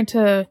totally fine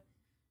to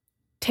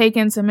take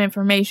in some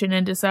information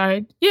and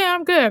decide, yeah,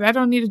 I'm good. I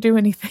don't need to do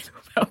anything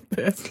about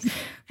this.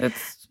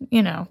 That's,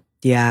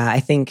 Yeah, I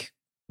think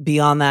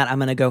beyond that, I'm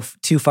going to go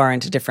too far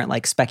into different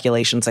like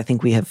speculations. I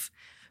think we have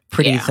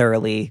pretty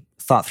thoroughly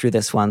thought through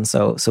this one.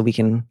 So we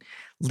can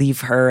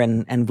leave her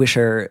and wish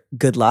her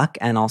good luck.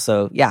 And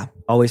also,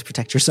 always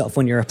protect yourself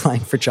when you're applying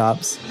for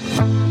jobs.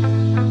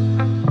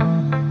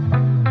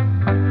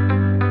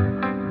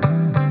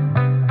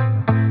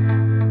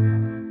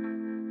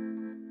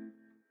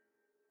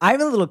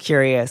 I'm a little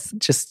curious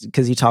just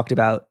because you talked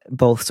about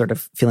both sort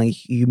of feeling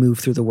you move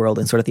through the world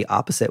in sort of the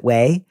opposite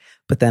way,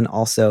 but then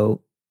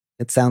also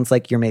it sounds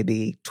like you're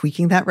maybe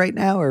tweaking that right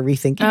now or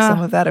rethinking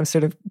some of that. I'm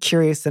sort of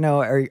curious to know,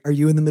 are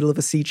you in the middle of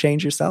a sea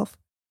change yourself?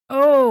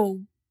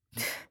 Oh,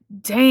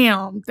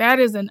 damn. That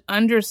is an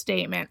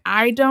understatement.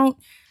 I don't,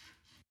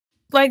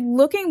 like,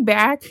 looking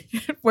back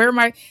where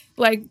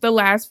the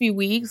last few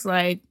weeks,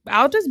 like,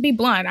 I'll just be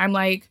blunt. I'm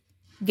like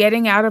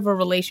getting out of a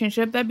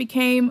relationship that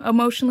became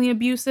emotionally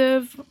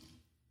abusive,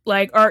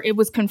 or it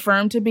was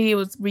confirmed to be. It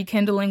was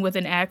rekindling with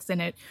an ex,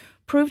 and it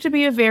proved to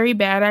be a very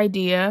bad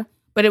idea.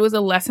 But it was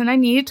a lesson I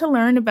needed to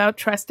learn about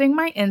trusting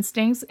my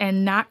instincts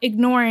and not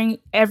ignoring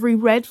every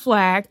red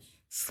flag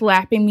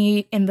slapping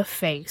me in the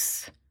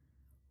face.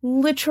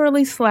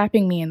 Literally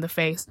slapping me in the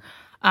face.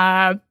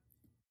 I've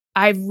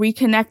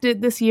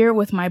reconnected this year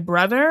with my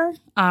brother,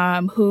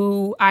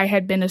 who I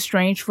had been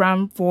estranged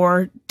from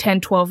for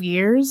 10, 12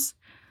 years.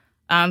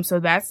 So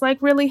that's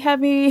like really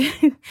heavy.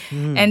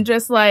 And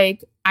just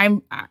like,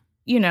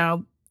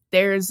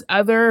 there's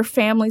other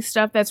family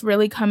stuff that's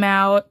really come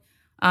out.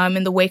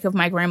 In the wake of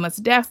my grandma's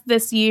death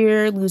this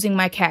year, losing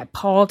my cat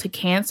Paul to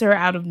cancer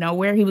out of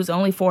nowhere. He was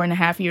only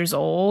 4.5 years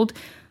old.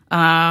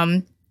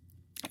 And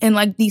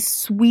like the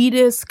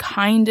sweetest,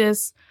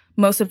 kindest,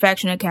 most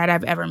affectionate cat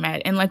I've ever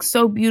met, and like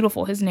so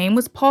beautiful. His name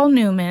was Paul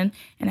Newman,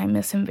 and I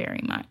miss him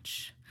very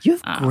much. You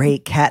have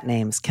great cat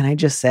names, can I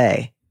just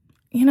say?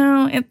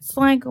 It's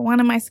like one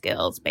of my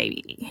skills,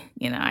 baby.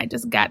 I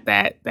just got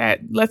that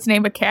let's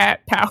name a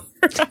cat power.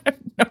 I have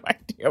no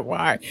idea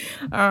why.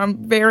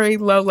 Very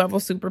low level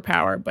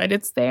superpower, but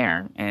it's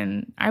there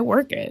and I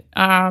work it.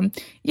 So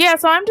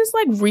I'm just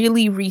like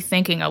really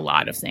rethinking a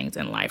lot of things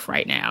in life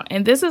right now.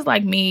 And this is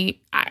like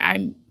me.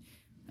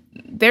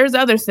 There's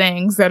other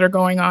things that are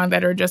going on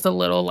that are just a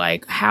little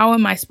like, how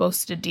am I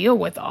supposed to deal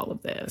with all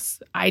of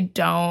this? I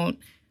don't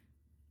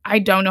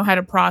know how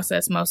to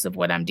process most of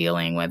what I'm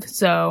dealing with.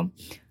 So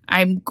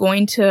I'm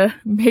going to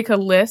make a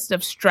list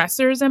of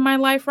stressors in my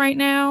life right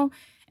now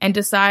and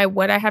decide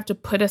what I have to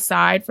put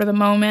aside for the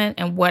moment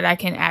and what I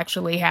can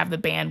actually have the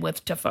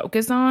bandwidth to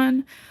focus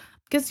on.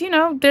 Because,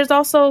 there's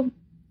also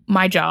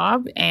my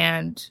job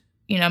and,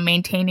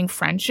 maintaining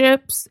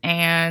friendships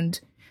and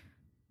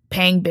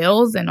paying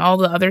bills and all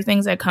the other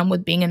things that come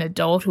with being an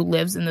adult who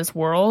lives in this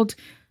world,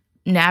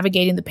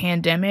 navigating the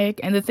pandemic.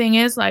 And the thing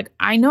is, like,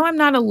 I know I'm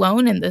not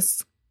alone in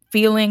this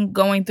feeling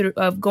going through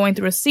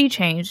a sea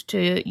change,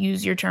 to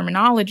use your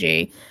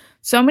terminology.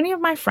 So many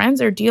of my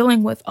friends are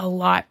dealing with a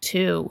lot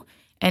too.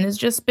 And it's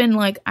just been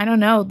like, I don't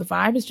know, the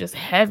vibe is just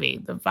heavy.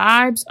 The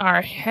vibes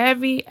are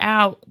heavy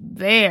out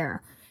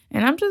there.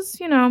 And I'm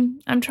just,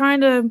 I'm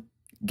trying to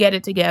get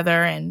it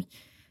together and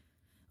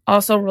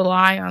also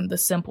rely on the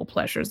simple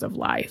pleasures of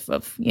life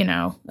of,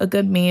 a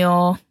good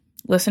meal,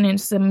 listening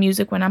to some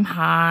music when I'm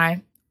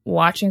high,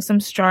 watching some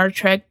Star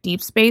Trek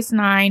Deep Space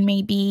Nine,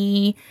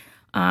 maybe,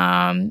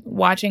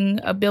 watching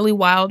a Billy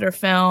Wilder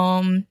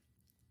film,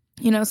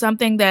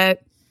 something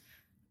that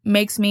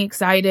makes me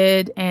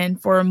excited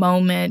and for a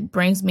moment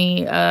brings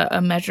me a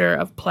measure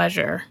of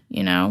pleasure,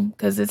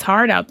 because it's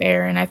hard out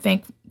there. And I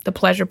think the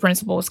pleasure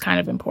principle is kind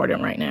of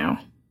important right now.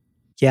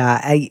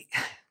 Yeah,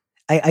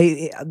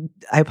 I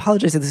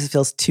apologize if this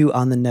feels too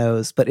on the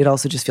nose, but it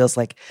also just feels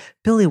like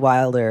Billy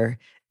Wilder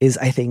is,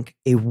 I think,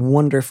 a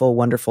wonderful,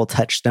 wonderful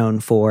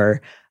touchstone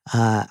for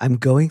I'm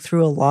going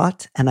through a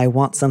lot and I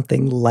want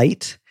something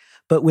light,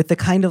 but with the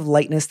kind of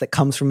lightness that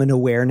comes from an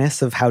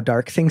awareness of how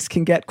dark things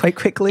can get quite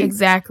quickly.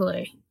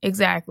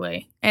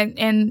 Exactly.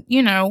 And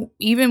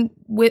even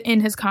within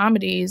his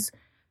comedies,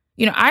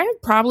 I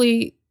have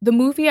probably, the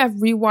movie I've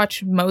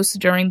rewatched most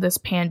during this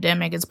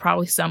pandemic is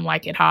probably Some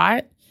Like It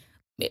Hot.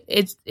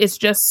 It's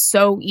just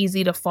so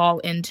easy to fall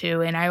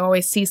into, and I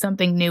always see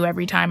something new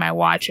every time I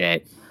watch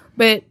it.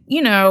 But,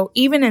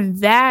 even in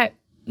that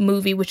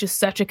movie, which is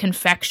such a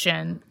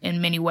confection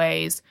in many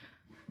ways,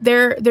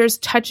 there's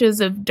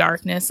touches of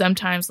darkness,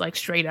 sometimes like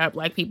straight up,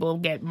 like people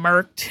get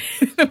murked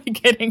in the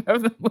beginning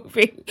of the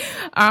movie.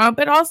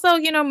 But also,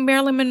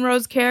 Marilyn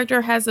Monroe's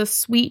character has a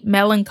sweet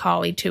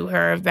melancholy to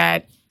her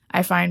that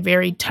I find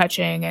very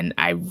touching and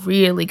I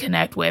really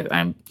connect with.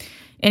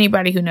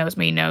 Anybody who knows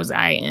me knows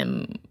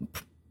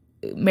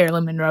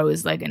Marilyn Monroe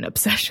is like an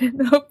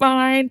obsession of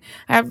mine.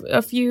 I have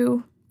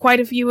quite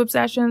a few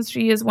obsessions.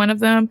 She is one of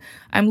them.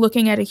 I'm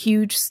looking at a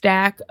huge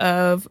stack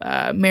of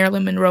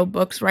Marilyn Monroe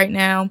books right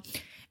now,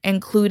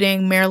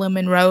 including Marilyn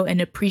Monroe: An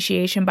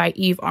Appreciation by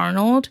Eve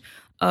Arnold,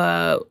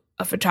 a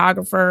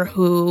photographer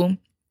who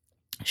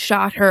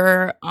shot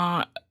her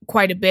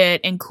quite a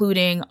bit,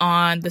 including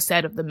on the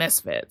set of The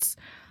Misfits.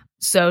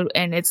 So,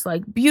 and it's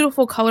like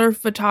beautiful color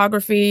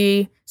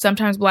photography,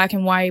 sometimes black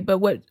and white. But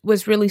what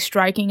was really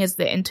striking is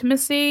the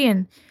intimacy.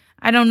 And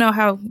I don't know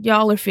how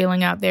y'all are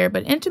feeling out there,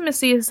 but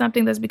intimacy is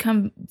something that's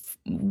become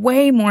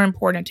way more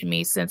important to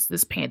me since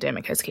this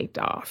pandemic has kicked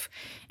off.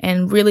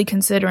 And really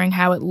considering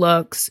how it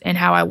looks and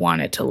how I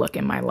want it to look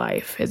in my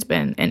life has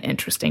been an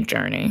interesting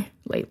journey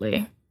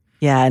lately.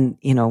 Yeah. And,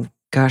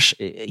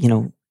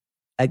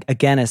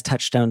 again, as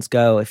touchstones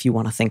go, if you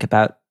want to think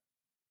about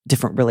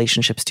different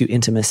relationships to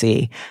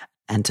intimacy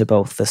and to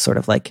both the sort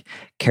of like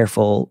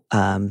careful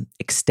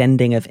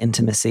extending of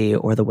intimacy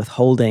or the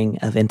withholding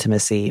of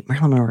intimacy,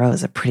 Marilyn Monroe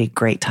is a pretty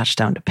great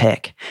touchstone to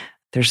pick.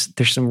 There's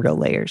some real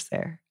layers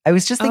there. I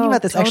was just thinking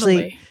about this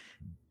actually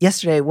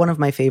yesterday. One of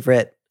my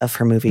favorite of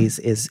her movies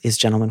is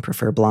Gentlemen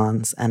Prefer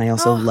Blondes. And I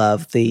also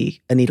love the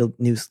Anita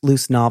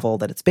Loos novel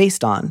that it's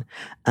based on.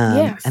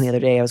 Yes. And the other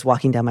day I was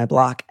walking down my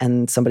block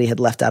and somebody had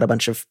left out a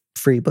bunch of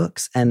free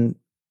books, and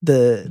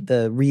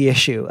the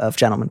reissue of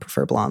Gentlemen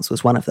Prefer Blondes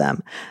was one of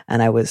them.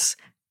 And I was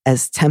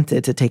as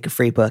tempted to take a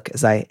free book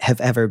as I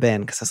have ever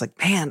been, because I was like,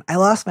 man, I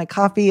lost my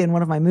copy in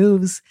one of my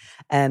moves.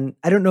 And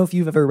I don't know if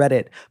you've ever read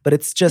it, but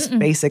it's just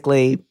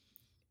basically,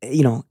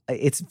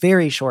 it's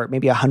very short,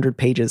 maybe 100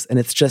 pages. And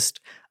it's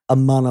just a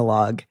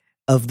monologue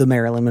of the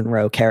Marilyn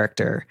Monroe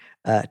character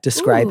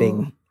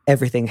describing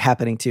everything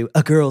happening to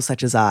a girl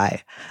such as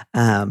I.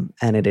 And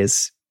it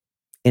is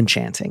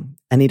enchanting.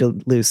 Anita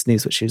Loos knew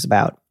what she was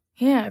about.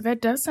 Yeah, that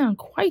does sound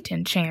quite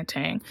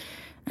enchanting.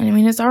 And I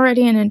mean, it's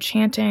already an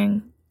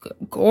enchanting,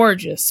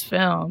 gorgeous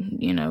film.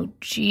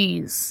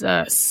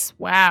 Jesus.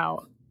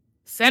 Wow.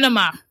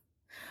 Cinema.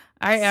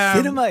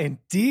 Cinema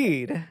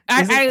indeed.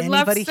 I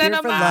love anybody cinema.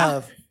 Here for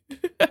love?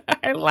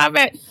 I love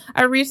it.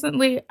 I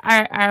recently,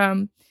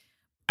 I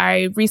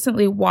I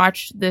recently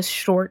watched this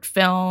short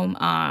film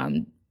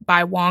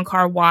by Wong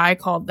Kar-wai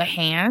called The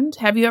Hand.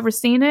 Have you ever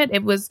seen it?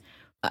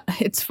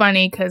 It's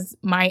funny because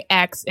my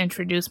ex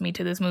introduced me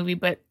to this movie,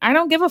 but I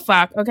don't give a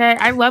fuck, okay?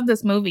 I love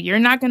this movie. You're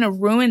not going to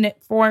ruin it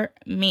for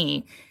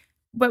me.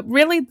 But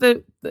really,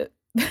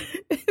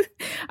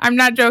 I'm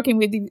not joking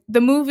with you. The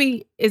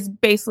movie is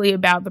basically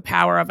about the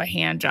power of a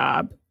hand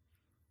job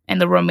and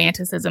the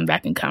romanticism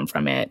that can come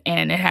from it.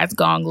 And it has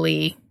Gong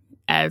Li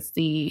as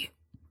the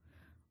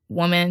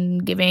woman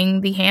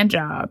giving the hand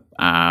job.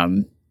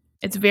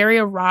 It's very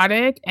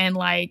erotic, and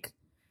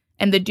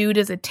the dude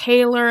is a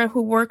tailor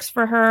who works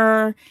for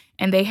her,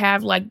 and they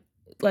have like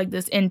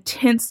this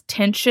intense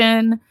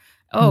tension.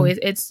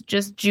 It's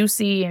just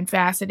juicy and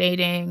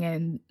fascinating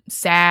and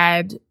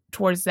sad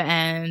towards the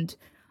end.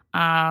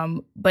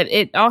 But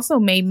it also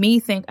made me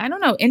think, I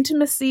don't know,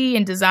 intimacy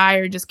and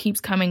desire just keeps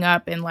coming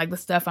up in like the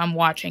stuff I'm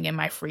watching in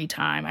my free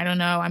time. I don't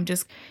know. I'm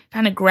just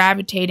kind of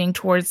gravitating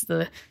towards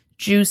the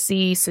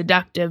juicy,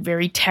 seductive,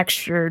 very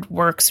textured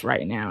works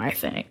right now, I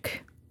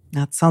think.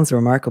 That sounds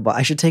remarkable.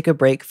 I should take a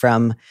break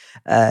from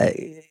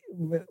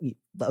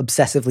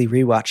obsessively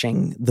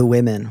rewatching The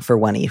Women for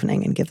one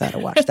evening and give that a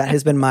watch. That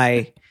has been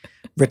my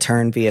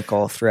return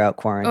vehicle throughout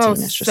quarantine. Oh,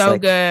 it's just so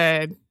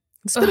good.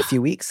 It's been a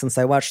few weeks since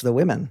I watched The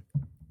Women.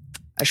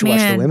 I should watch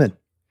The Women.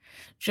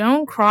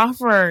 Joan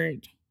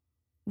Crawford.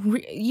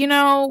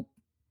 Joan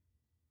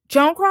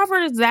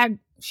Crawford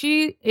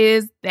she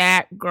is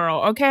that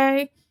girl,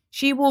 okay?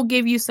 She will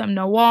give you some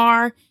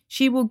noir.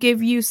 She will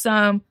give you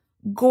some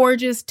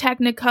gorgeous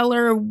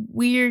Technicolor,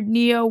 weird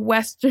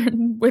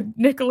neo-Western with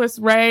Nicholas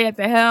Ray at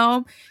the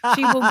helm.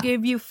 She will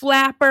give you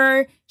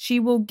flapper. She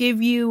will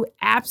give you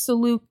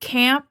absolute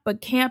camp, but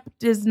camp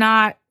does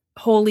not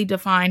wholly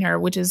define her,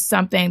 which is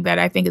something that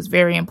I think is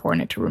very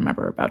important to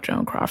remember about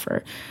Joan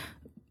Crawford.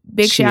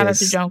 Big shout out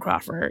to Joan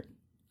Crawford.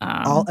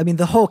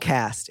 The whole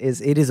cast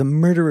is a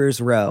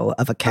murderer's row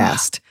of a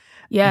cast.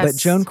 Yes. But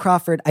Joan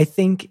Crawford, I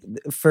think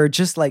for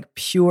just like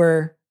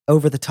pure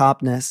over the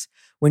topness,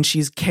 when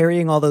she's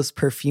carrying all those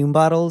perfume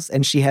bottles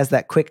and she has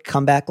that quick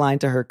comeback line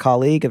to her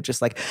colleague of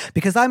just like,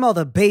 because I'm all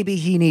the baby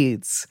he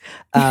needs.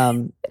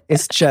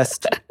 It's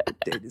just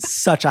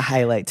such a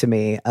highlight to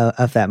me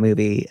of that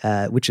movie,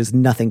 which is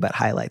nothing but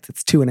highlights.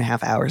 It's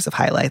 2.5 hours of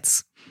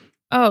highlights.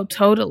 Oh,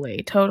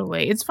 totally.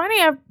 Totally. It's funny.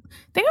 I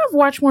think I've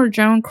watched more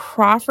Joan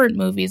Crawford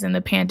movies in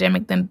the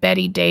pandemic than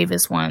Bette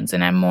Davis ones.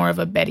 And I'm more of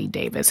a Bette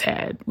Davis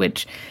head,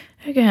 which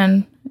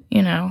again,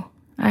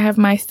 I have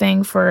my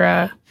thing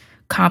for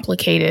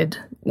complicated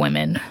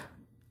women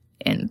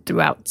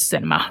throughout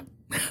cinema.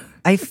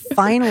 I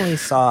finally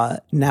saw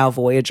Now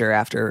Voyager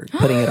after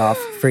putting it off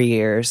for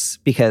years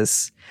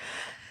because,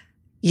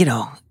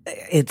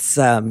 it's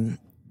I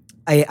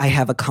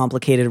have a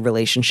complicated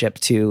relationship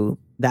to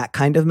that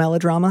kind of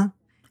melodrama.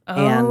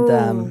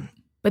 Oh,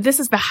 but this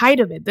is the height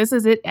of it. This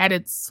is it at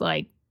its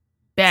like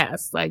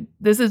best. Like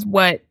this is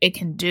what it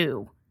can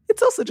do.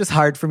 It's also just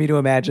hard for me to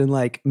imagine,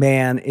 like,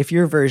 man, if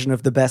your version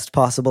of the best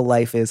possible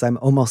life is I'm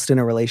almost in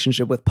a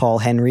relationship with Paul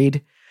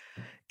Henreid,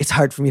 it's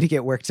hard for me to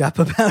get worked up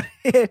about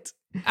it.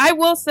 I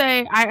will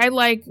say I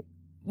like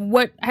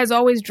what has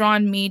always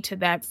drawn me to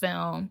that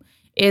film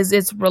is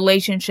its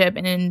relationship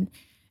and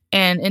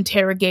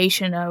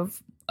interrogation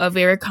of a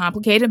very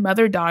complicated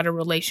mother-daughter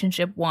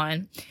relationship,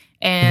 one,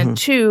 and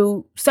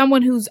two,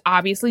 someone who's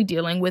obviously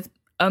dealing with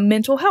a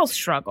mental health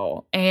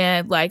struggle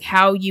and like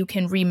how you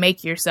can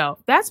remake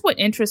yourself. That's what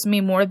interests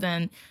me more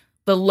than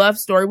the love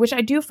story, which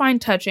I do find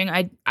touching.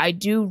 I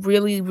do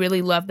really,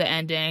 really love the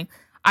ending.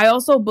 I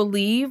also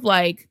believe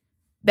like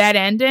that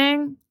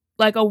ending,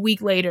 like a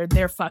week later,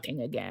 they're fucking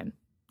again.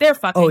 They're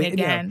fucking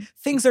again.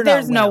 Things are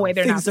There's not well. no way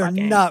they're Things not are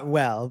fucking. not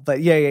well.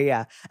 But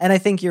yeah. And I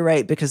think you're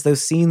right because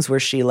those scenes where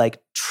she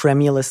like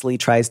tremulously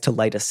tries to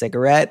light a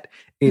cigarette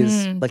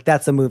is like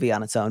that's a movie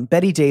on its own.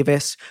 Bette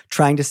Davis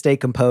trying to stay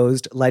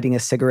composed, lighting a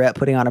cigarette,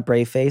 putting on a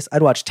brave face.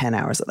 I'd watch 10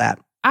 hours of that.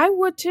 I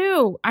would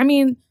too. I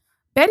mean,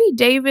 Bette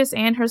Davis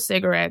and her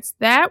cigarettes,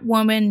 that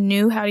woman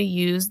knew how to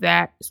use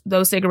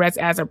those cigarettes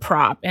as a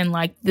prop in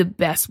like the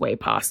best way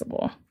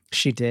possible.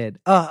 She did.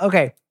 Oh,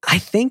 okay. I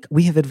think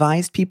we have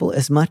advised people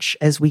as much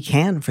as we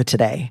can for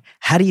today.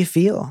 How do you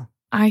feel?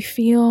 I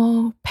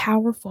feel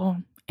powerful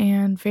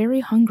and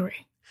very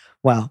hungry.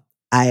 Well,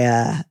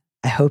 I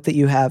hope that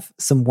you have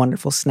some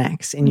wonderful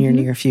snacks in your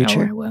near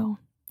future. Oh, I will.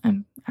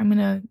 I'm going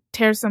to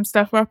tear some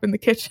stuff up in the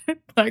kitchen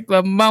like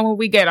the moment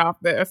we get off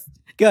this.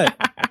 Good.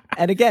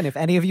 And again, if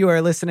any of you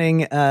are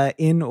listening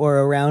in or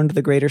around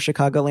the greater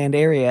Chicagoland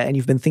area and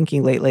you've been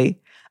thinking lately,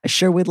 I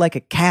sure would like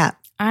a cat.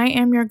 I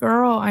am your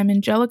girl. I'm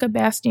Angelica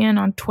Bastien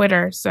on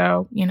Twitter.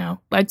 So,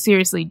 like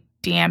seriously,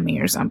 DM me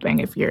or something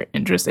if you're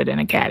interested in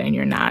a cat and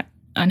you're not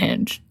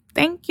unhinged.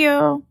 Thank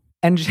you.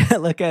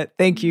 Angelica,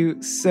 thank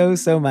you so,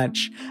 so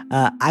much.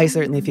 I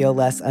certainly feel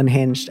less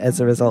unhinged as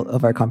a result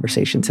of our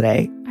conversation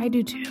today. I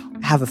do too.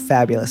 Have a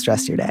fabulous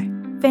rest of your day.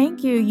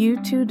 Thank you.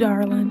 You too,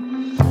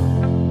 darling.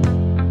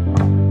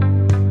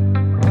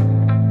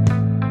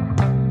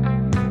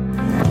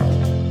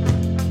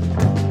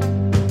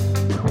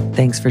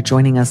 Thanks for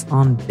joining us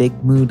on Big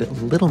Mood,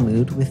 Little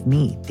Mood with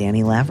me,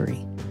 Danny Lavery.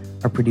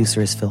 Our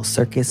producer is Phil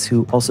Circus,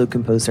 who also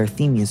composed our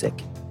theme music.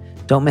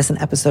 Don't miss an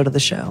episode of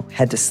the show.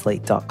 Head to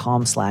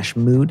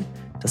slate.com/mood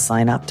to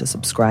sign up, to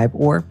subscribe,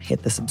 or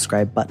hit the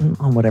subscribe button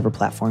on whatever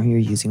platform you're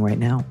using right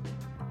now.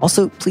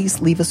 Also,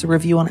 please leave us a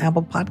review on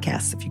Apple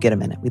Podcasts if you get a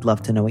minute. We'd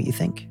love to know what you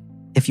think.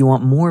 If you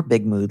want more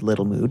Big Mood,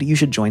 Little Mood, you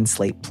should join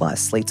Slate Plus,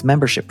 Slate's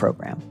membership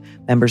program.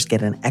 Members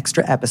get an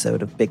extra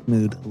episode of Big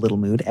Mood, Little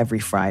Mood every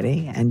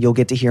Friday, and you'll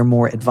get to hear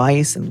more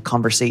advice and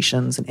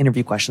conversations and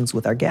interview questions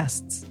with our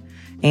guests.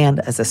 And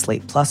as a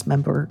Slate Plus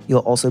member, you'll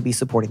also be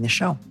supporting the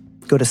show.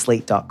 Go to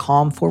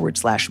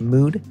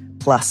slate.com/mood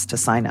plus to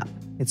sign up.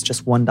 It's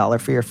just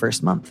 $1 for your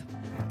first month.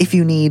 If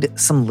you need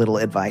some little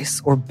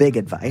advice or big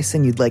advice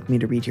and you'd like me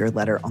to read your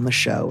letter on the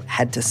show,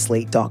 head to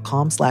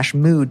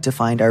slate.com/mood to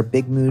find our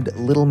Big Mood,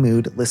 Little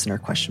Mood listener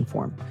question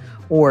form,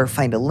 or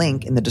find a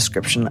link in the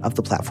description of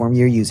the platform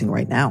you're using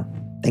right now.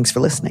 Thanks for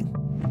listening.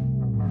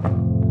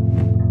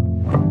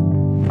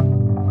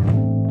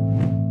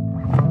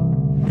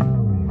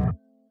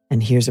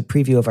 And here's a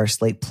preview of our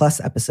Slate Plus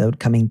episode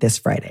coming this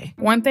Friday.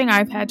 One thing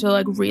I've had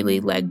to really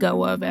let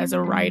go of as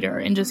a writer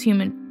and just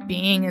human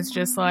being is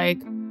just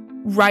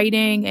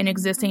writing and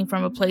existing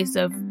from a place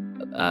of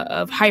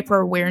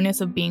hyper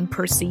awareness of being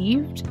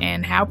perceived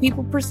and how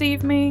people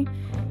perceive me.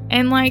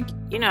 And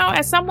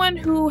as someone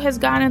who has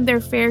gotten their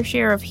fair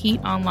share of heat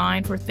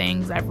online for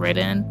things I've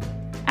written,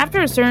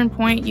 after a certain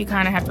point, you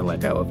kind of have to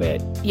let go of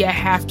it. You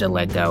have to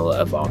let go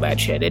of all that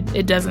shit.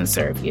 It doesn't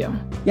serve you.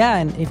 Yeah,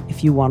 and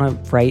if you want to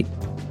write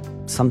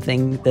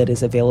something that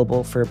is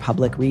available for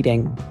public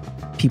reading,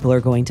 people are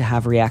going to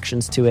have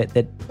reactions to it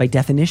that by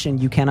definition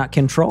you cannot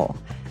control.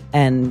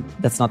 And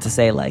that's not to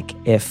say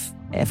if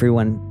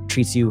everyone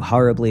treats you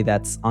horribly,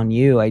 that's on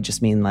you. I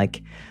just mean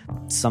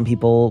some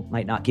people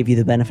might not give you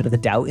the benefit of the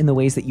doubt in the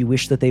ways that you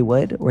wish that they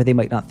would, or they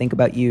might not think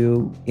about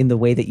you in the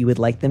way that you would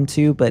like them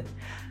to. But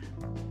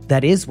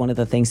that is one of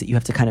the things that you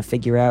have to kind of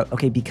figure out.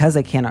 Okay, because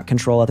I cannot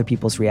control other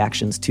people's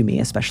reactions to me,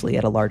 especially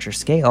at a larger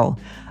scale,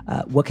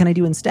 what can I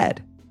do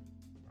instead?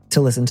 To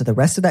listen to the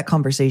rest of that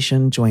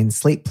conversation, join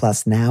Slate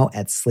Plus now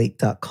at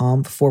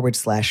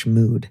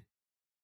slate.com/mood.